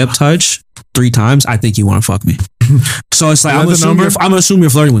bicep touch 3 times, I think you want to fuck me. So it's like I'm gonna assume you're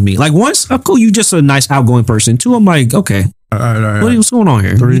flirting with me. Like once, cool, you just a nice outgoing person. 2, I'm like, okay. All right. What's going on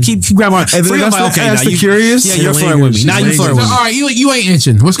here? 3. You keep grabbing my. Hey, that's the curious. Yeah, you're flirting with me. Now you're flirting with me. All right, you ain't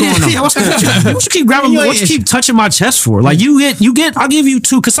itching. What's going on? Yeah, what's going on? What you keep grabbing? What you keep touching my chest for? Like you get. I'll give you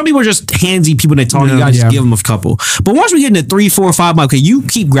 2, because some people are just handsy people. They talk. You gotta just give them a couple. But once we get into 3, 4, 5, okay, you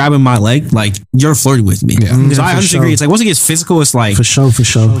keep grabbing my leg. Like you're flirting with me. Yeah. So I disagree. It's like once it gets physical, it's like for sure.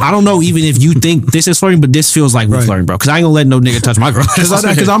 I don't know even if you think this is flirting, but this feels like we're flirting, bro. Because I ain't gonna let no nigga touch my girl.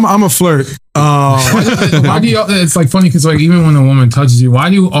 Because I'm a flirt. Why do you? It's like funny because like even when a woman touches you, why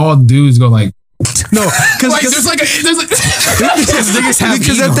do all dudes go like? No, because like, there's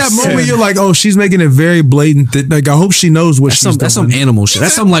because at that moment you're like, oh, she's making it very blatant. Like I hope she knows what she's doing. That's some animal shit.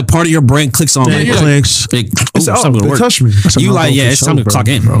 That's some like part of your brain clicks on. Like, clicks. Something to work. Touch me. You like it's time to clock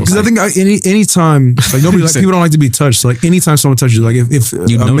in, bro. Because I think anytime like nobody like people don't like to be touched. So, like anytime someone touches you, like if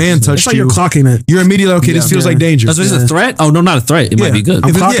a man touched you, you're clocking it. You're immediately okay. This feels like danger. Is this a threat? Oh no, not a threat. It might be good.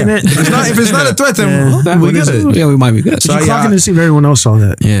 I'm clocking it. If it's not a threat, then we good. Yeah, we might be good. So you're clocking to see if everyone else saw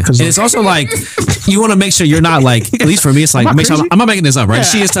that. Yeah, and it's also like you want to make sure you're not like, at least for me, it's like, make sure I'm not making this up, right? Yeah.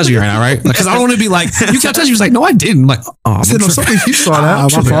 She is touching you right now, right? Because I don't want to be like, you kept touching me. She's like, no, I didn't. I'm like, oh, something you saw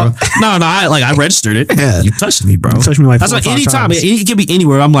that. No, I registered it. Yeah. You touched me, bro. You touched me like that's like anytime. It can be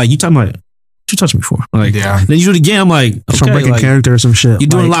anywhere. I'm like, you talking about, you touched me before. Like, yeah. Then you do it again. I'm like, okay, some breaking character or some shit. You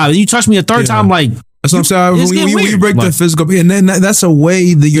doing live. You touch me a third time, like. That's what I'm saying. When you break the physical, and then that's a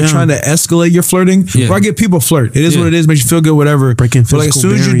way that you're trying to escalate your flirting. Yeah. Or I get people flirt. It is what it is. Makes you feel good, whatever. Breaking physical but like as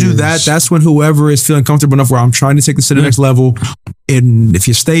soon as you do that, that's when whoever is feeling comfortable enough where I'm trying to take this to the next level. And if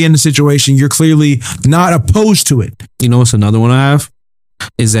you stay in the situation, you're clearly not opposed to it. You know what's another one I have?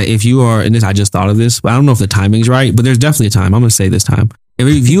 Is that if you are, and this I just thought of this, but I don't know if the timing's right, but there's definitely a time. I'm going to say this time.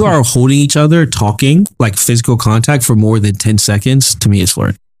 If you are holding each other, talking, like physical contact for more than 10 seconds, to me it's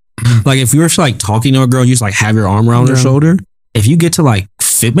flirting. Like if you're like talking to a girl, you just like have your arm around her shoulder. If you get to like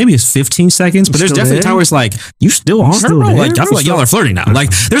maybe it's 15 seconds, but there's definitely a time where it's like you still on her, bro. Like I feel like y'all are flirting now.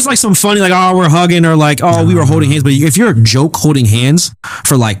 Like there's like some funny like we're hugging or like we were holding hands. But if you're a joke holding hands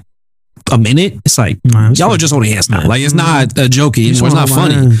for like a minute, it's like y'all are just holding hands now. Like it's not a joke anymore. It's not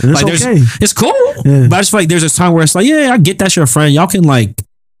funny. Like it's cool. Yeah. But I just feel like there's a time where it's like I get that you're a friend. Y'all can like.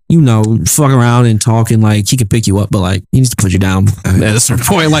 Fuck around and talk and like he can pick you up, but like he needs to put you down at a certain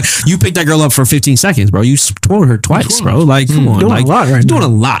point. Like you picked that girl up for 15 seconds, bro. You told her twice, bro. Like come on, doing a lot right now. Doing a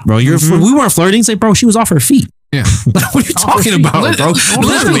lot, bro. We weren't flirting. Say, bro, she was off her feet. Yeah. What are you talking about, bro?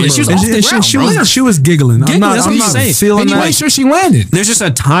 Literally, she was off the ground, she was giggling. I'm not feeling that. Make sure she landed. There's just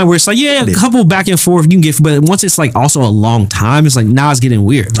a time where it's like, a couple back and forth you can get, but once it's like also a long time, it's like now it's getting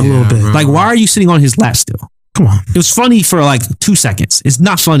weird. A little bit. Like, why are you sitting on his lap still? Come on. It was funny for like 2 seconds. It's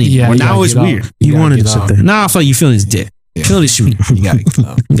not funny anymore. Now it's weird. You wanted to sit there. Now I feel like you feeling his dick. Feeling his shoe. You gotta get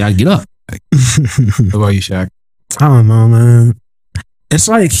up. You gotta get up. What about you, Shaq? I don't know, man. It's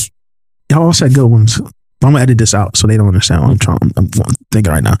like y'all all said good ones. I'm gonna edit this out so they don't understand what I'm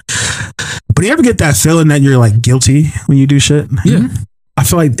thinking right now. But you ever get that feeling that you're like guilty when you do shit? Yeah. I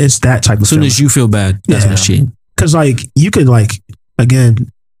feel like it's that type of feeling. As soon as you feel bad, that's when it's cheating. Because like you could like again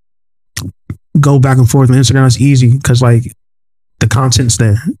go back and forth on Instagram. It's easy because like the content's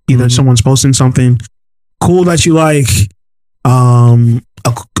there. Either someone's posting something cool that you like, a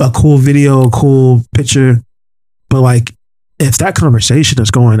cool video, a cool picture, but like if that conversation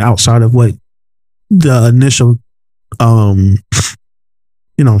is going outside of what the initial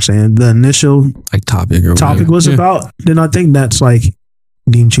you know what I'm saying, the initial like topic was about, then I think that's like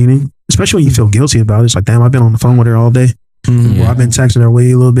deemed cheating. Especially when you feel guilty about it. It's like, damn, I've been on the phone with her all day. Or I've been texting her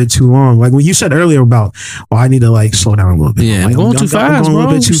way a little bit too long. Like when you said earlier about, well, I need to like slow down a little bit. Yeah, like, I'm going too fast. I'm going a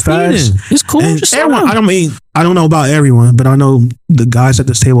little bit too fast. It's cool. Just everyone, I don't know about everyone, but I know the guys at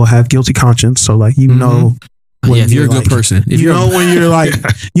this table have guilty conscience. So like, you know, if you're a good person, if you know when you're like,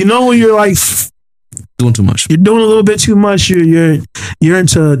 doing too much, you're doing a little bit too much. You're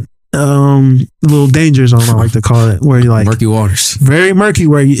into little danger zone, I like to call it, where you're like murky waters, very murky,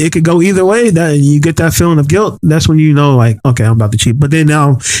 where it could go either way. That you get that feeling of guilt. That's when you know, like, okay, I'm about to cheat. But then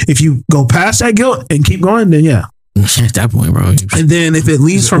now, if you go past that guilt and keep going, then yeah. At that point, bro. And then if it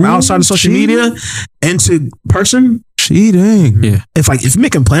leads from outside of social media into person. Cheating. Yeah. If you're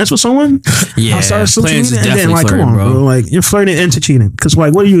making plans with someone, outside of social media, and then like, come on, bro. Like you're flirting into cheating. Because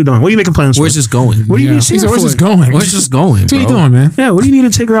like, what are you doing? What are you making plans for? Where's this going? What do you need? Where's this going? Where's this going? What are you doing, man? Yeah. What do you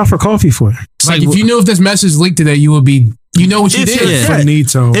need to take her out for coffee for? Like if you knew if this message leaked today, you would be. You know what you did.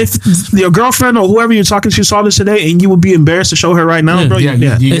 If your girlfriend or whoever you're talking to saw this today, and you would be embarrassed to show her right now, bro.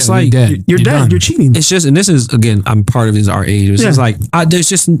 It's like you're dead. You're cheating. It's just, and this is again, I'm part of our age. It's just like there's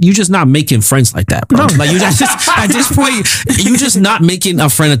just you're just not making friends like that, bro. No. Like you just at this point, you're just not making a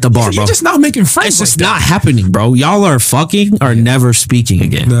friend at the bar, bro. You're just not making friends. It's just not happening, bro. Y'all are fucking or never speaking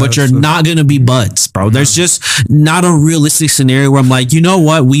again, but you're not gonna be buds, bro. There's just not a realistic scenario where I'm like, you know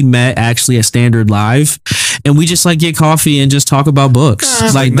what, we met actually at Standard Live, and we just like get coffee and just talk about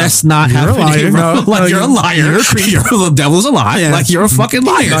books. Like that's not happening, bro. Like you're a liar. The devil's a lie. Like you're a fucking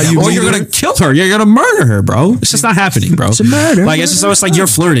liar, or you're gonna kill her. You're gonna murder her, bro. It's just not happening, bro. It's a murder. Like it's just it's like you're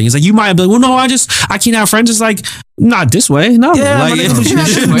flirting. It's like you might be like, well, no, I can't have friends. It's like not this way. No, like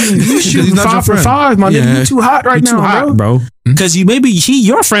you shoot 5 for 5, my nigga. You too hot right now, bro. Because you maybe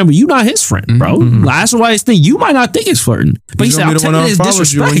your friend, but you not his friend, bro. That's why it's thing you might not think it's flirting, but he said, "I'm telling you, it's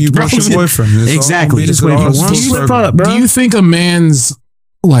disrespect, bro." Your boyfriend. Exactly. Do you think a man's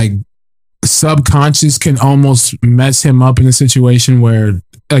like subconscious can almost mess him up in a situation where,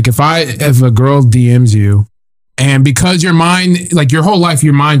 like, if a girl DMs you, and because your mind, like your whole life,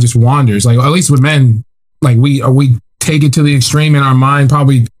 your mind just wanders. Like at least with men, like we take it to the extreme in our mind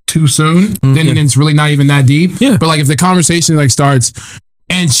probably too soon. Then it's really not even that deep. Yeah. But like if the conversation like starts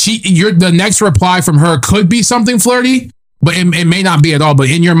and the next reply from her could be something flirty, but it may not be at all. But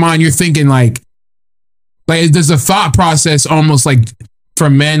in your mind, you're thinking like there's a thought process almost like for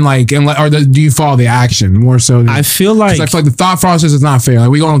men, like, do you follow the action more so? I feel like the thought process is not fair. Like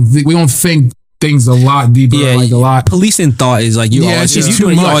we don't think things a lot deeper. Yeah, like a lot. Policing thought is like you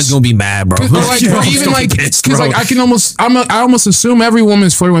always gonna be mad, bro. Because I almost assume every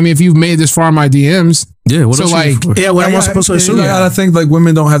woman's flirting with me if you've made this far in my DMs. Yeah, what am I supposed to assume? I think like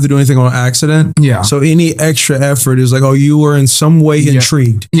women don't have to do anything on accident. Yeah. So any extra effort is like, oh, you were in some way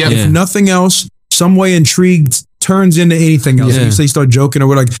intrigued. Yeah. If nothing else, some way intrigued turns into anything else. Yeah. You say start joking or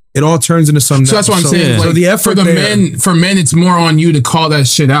we're like, it all turns into something. So that's what I'm saying. Like, so the effort for men, it's more on you to call that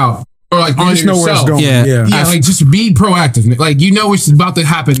shit out. Or like on yourself. Know where it's going. Yeah, like just be proactive. Like you know what's about to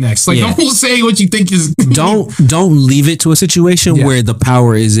happen next. Like don't say what you think is. Don't leave it to a situation where the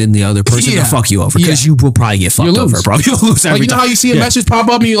power is in the other person to fuck you over, because you will probably get fucked over, bro. You'll lose every time. You know how you see a message pop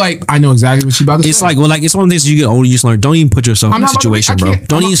up and you're like, I know exactly what she's about to say. It's like it's one of the things you get older, you just learn. Don't even put yourself in a situation, bro.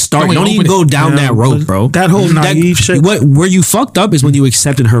 Don't even start. Don't even go down that road, bro. That whole naive shit. Where you fucked up is when you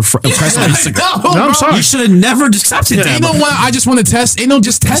accepted her press on Instagram. No, I'm sorry. You should have never accepted that. Ain't no one. I just want to test. Ain't no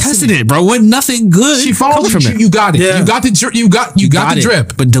just testing it, bro. With nothing good. She follows from it. You got it. Yeah. You got the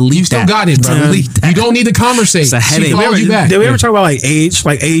drip. But delete you still got it, bro. You don't need to conversate. It's a headache. Did we ever talk about like age?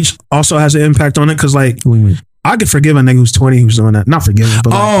 Like age also has an impact on it, because like I could forgive a nigga who's 20 who's doing that. Not forgive him,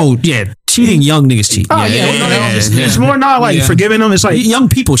 but cheating, young niggas cheat. It's more not like forgiving them. It's like young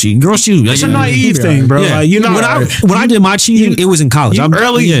people cheat, girls cheat. It's a naive thing, bro. Yeah. Like, you know, when I did my cheating, it was in college.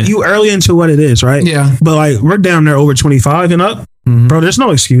 You early into what it is, right? Yeah. But like we're down there over 25 and up. Bro, there's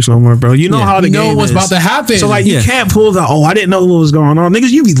no excuse no more, bro. You know how the game know what's about to happen. So like you can't pull the I didn't know what was going on. Niggas,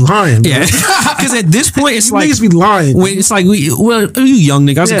 you be lying, bro. Yeah. Because at this point it's like niggas be lying. When it's like you young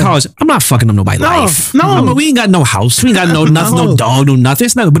nigga, I was in college. I'm not fucking up nobody's life. No. We ain't got no house. We ain't got no nothing, no dog, no nothing.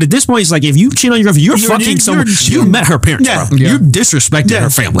 It's not, but at this point it's like if you cheat on your girlfriend, you're fucking someone. You met her parents, bro. You're disrespecting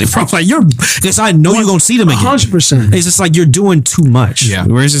her family, bro. Like because I know you're gonna see them again. 100%. It's just like you're doing too much. Yeah.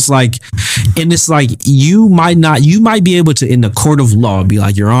 Where it's just like, and it's like you might be able to in the course court of law, be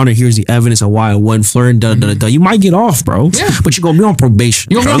like, Your Honor, here's the evidence of why I wasn't flirting. You might get off, bro. Yeah. But you're gonna be on probation.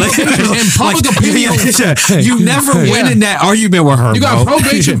 You're gonna be on probation and public opinion. You never win in that argument with her. You got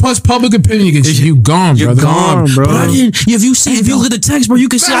probation plus public opinion against you. You gone, You're brother. gone, bro. But if you look at the text, bro, you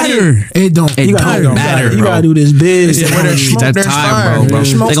can see it don't matter. You gotta do this biz. That's time, bro.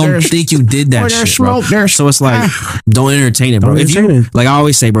 They gonna think you did that shit, bro. So it's like, don't entertain it, bro. If you, like I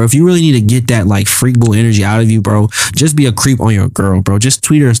always say, bro, if you really need to get that like freak bull energy out of you, bro, just be a creep on your girl, bro. Just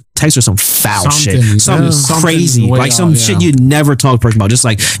tweet her, text her some foul shit, something crazy, like some shit you'd never talk to a person about. Just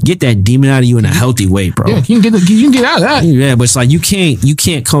like get that demon out of you in a healthy way, bro. Yeah, you can get out of that. Yeah, but it's like you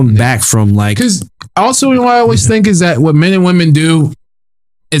can't come back from like. Because also, what I always think is that what men and women do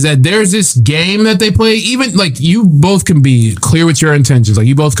is that there's this game that they play. Even like you both can be clear with your intentions. Like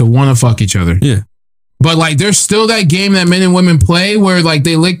you both could want to fuck each other. Yeah. But like there's still that game that men and women play where like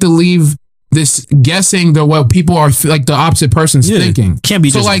they like to leave this guessing the what people are like the opposite person's thinking. Can't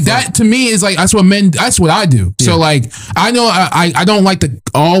be so just like that to me is like that's what I do. So like I know I don't like to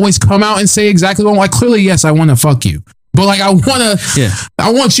always come out and say exactly what I'm like. Clearly, yes, I want to fuck you. But like I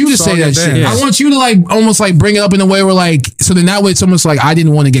want you to say that shit. Yeah. I want you to like almost like bring it up in a way where like so then that way it's almost like I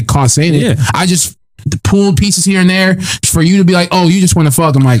didn't want to get caught saying it. Yeah. I just pulled pieces here and there for you to be like, oh, you just want to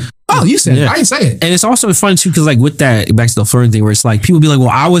fuck. I'm like, oh, you said it. I didn't say it. And it's also funny too because like with that back to the flirting thing where it's like people be like, well,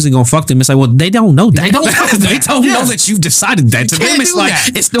 I wasn't gonna fuck them. It's like, well, they don't know that. They don't know that you've decided that. To them, it's like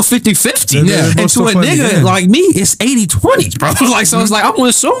it's still 50-50. Yeah. And to a nigga like me, it's 80-20, bro. Like so, it's like I'm gonna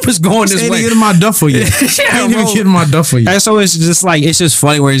assume it's going this way. Ain't even my duffel yet. Ain't even getting my duffel yet. And so it's just like it's just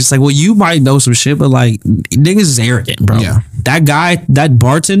funny where it's just like, well, you might know some shit, but like niggas is arrogant, bro. Yeah. That guy, that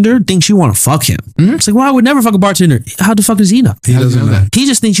bartender thinks you want to fuck him. Mm-hmm. It's like, well, I would never fuck a bartender. How the fuck does he know? He doesn't know that. He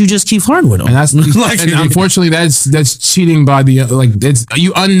just thinks you just keep flirting with him. And that's like, and unfortunately, that's cheating by the like. It's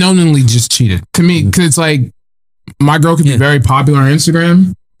you unknowingly just cheated to me because it's like my girl could be very popular on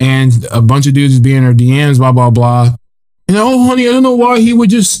Instagram and a bunch of dudes just be in her DMs, blah blah blah. And oh, honey, I don't know why he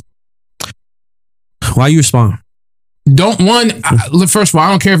would just. Why you respond? First of all, I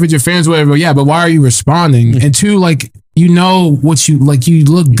don't care if it's your fans or whatever. Yeah, but why are you responding? And two, like. You know what you like. You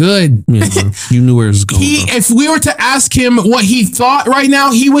look good. Yeah, you knew where it was going. If we were to ask him what he thought right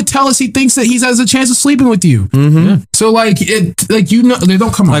now, he would tell us he thinks that he has a chance of sleeping with you. Mm-hmm. Yeah. So like you know, they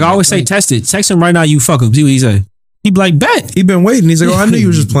don't come. Like I always say, test it. Text him right now. You fuck him. See what he say. He'd be like, bet. He been waiting. He's like, oh, I knew you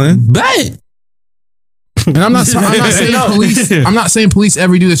was just playing. Bet. And I'm not saying police. I'm not saying police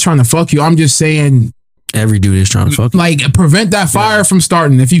every dude that's trying to fuck you. I'm just saying. Every dude is trying to fuck you. Like, prevent that fire from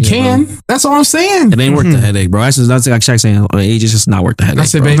starting. If you can, bro. That's all I'm saying. It ain't worth the headache, bro. That's like Shaq saying, age is just not worth the headache. I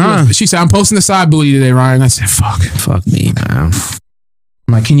said, baby, she said, I'm posting the side booty today, Ryan. I said, fuck me, man. I'm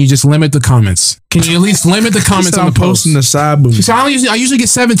like, can you just limit the comments? Can you at least limit the comments on the post? Posting the side booty. She said, I usually get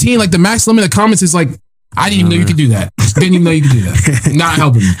 17. Like, the max limit of comments is like, I didn't even know you could do that. Didn't even know you could do that. Not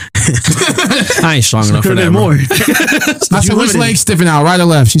helping me. I ain't strong enough for that more. I said, which leg stiffen out, right or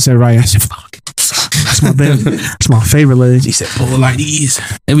left? She said, right. I said, fuck. That's my baby. That's my favorite leg. He said, pull it like these.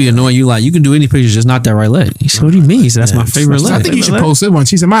 It be annoying you like, you can do any pictures, just not that right leg. He said, what do you mean? He said, that's my favorite leg. I think you should post it one.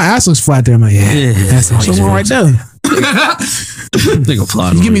 She said, my ass looks flat there. I'm like, yeah. That's the one right there.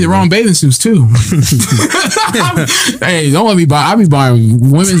 You give me the wrong bathing suits too. Hey, don't let me buy. I be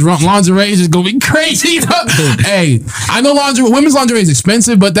buying women's lingerie. It's gonna be crazy. Hey, I know women's lingerie is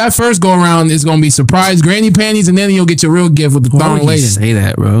expensive, but that first go around is gonna be surprise granny panties, and then you'll get your real gift with the thong later. Say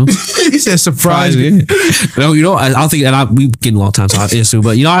that, bro. He said surprise. No, you know, I think, and we getting a long time to issue,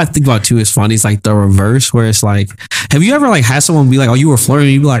 but you know, I think about too. It's funny. It's like the reverse, where it's like, have you ever like had someone be like, "Oh, you were flirting,"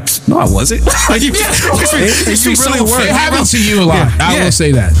 and you be like, "No, I wasn't." Like, you really were. It happens to you a lot. I will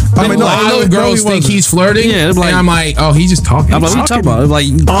say that. I mean, a lot of girls think he's flirting, and I'm like, oh, he's just talking. I'm like, what are you talking about? Like,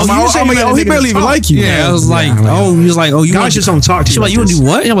 he barely even like you. Yeah, I was like, oh, he was like, oh, you guys just don't talk to you. She's like, you want to do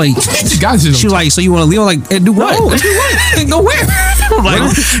what? I'm like, she's like, so you want to leave? I'm like, do what? Go where? I'm like,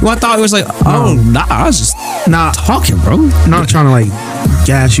 well, I thought it was like, oh, nah, I was just not talking, bro. Not trying to like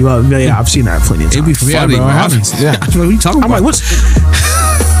gas you up. Yeah, I've seen that plenty of times. It'd be funny, bro. Yeah. What are you talking about? I'm like, what's...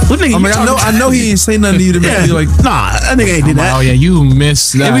 I know he ain't say nothing to you to make you like, nah, that nigga ain't did that. Oh yeah, you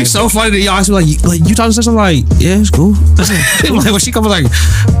missed that. It'd be so funny that y'all ask me like you talking to such. I'm like, yeah, it's cool. Like when she comes like,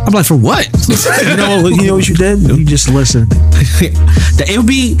 I'm like, for what? You know what you did? You just listen. It'd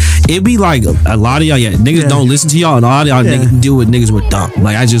be like a lot of y'all, niggas don't listen to y'all, and all y'all niggas deal with niggas with dumb.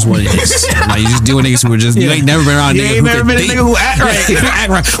 Like I just what it is. Like you just deal with niggas who are just you ain't never been around niggas. You ain't never been a nigga who act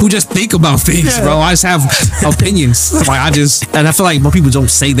right, who just think about things, bro. I just have opinions. Like and I feel like more people don't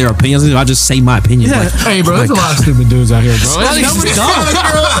say their opinions. I just say my opinion. Like, hey, bro, there's a lot of stupid dudes out here, bro.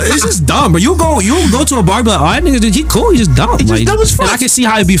 It's just dumb, bro. You go to a bar, be like, oh, that nigga, he cool. He's just dumb. He's just dumb as fuck. And I can see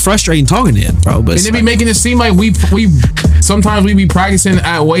how it'd be frustrating talking to him, bro. But and they be making it seem like we sometimes we be practicing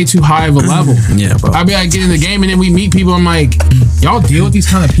at way too high of a level. Yeah, bro. I be like get in the game and then we meet people. I'm like, y'all deal with these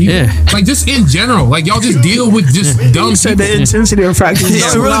kind of people. Yeah. Like just in general, like y'all just deal with just dumb Said people. the intensity of practice.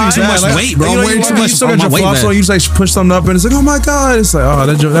 Yeah, really be too much bad. weight, bro. You I'm wearing too much you still on got my your weight flops bag. on. You just like push something up, and it's like, oh my god. It's like, oh,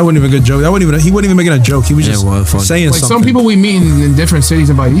 that wasn't even a good joke. He wasn't even making a joke. He was just saying Like something. some people we meet in different cities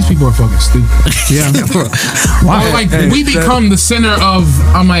and like these people are fucking stupid. Yeah. Why? Like we become the center of.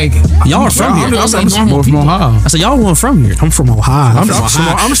 I'm like, Y'all are from here. I'm like I'm normal from people. Ohio. I said, y'all weren't from here. I'm from Ohio. I'm from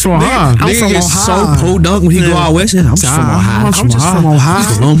Ohio. I'm Nigga from gets Ohio. So pulled up when he go out west. Yeah, I'm just from Ohio. I'm just from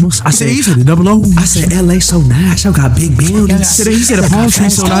Ohio. Columbus. I He said, said the double O. I said, LA so nice. Y'all got big buildings. He said the palm tree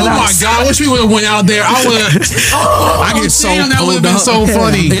so Oh my nice. god! I wish we would have went out there. I would. I get so that would have been so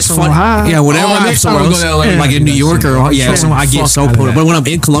funny. It's From funny. Ohio. Yeah, whenever Oh, I'm next time somewhere we go else, to LA. like in New York or I get so pulled up. But when I'm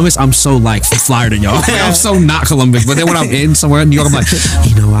in Columbus, I'm so like flyer than y'all. I'm so not Columbus. But then when I'm in somewhere in New York, I'm like,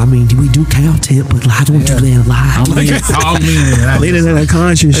 I mean, we do cow tip, but I don't do that a lot. Later than that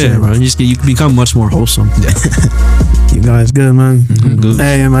conscious shit, yeah, bro. You become much more wholesome. You guys good, man? Good.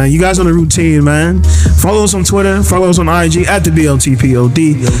 Hey, man. You guys on the routine, man. Follow us on Twitter. Follow us on IG at the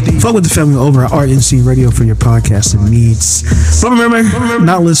BLTPOD. Fuck with the family over at RNC Radio for your podcasting needs. But remember,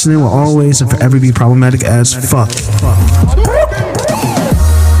 not listening will always and forever be problematic as fuck.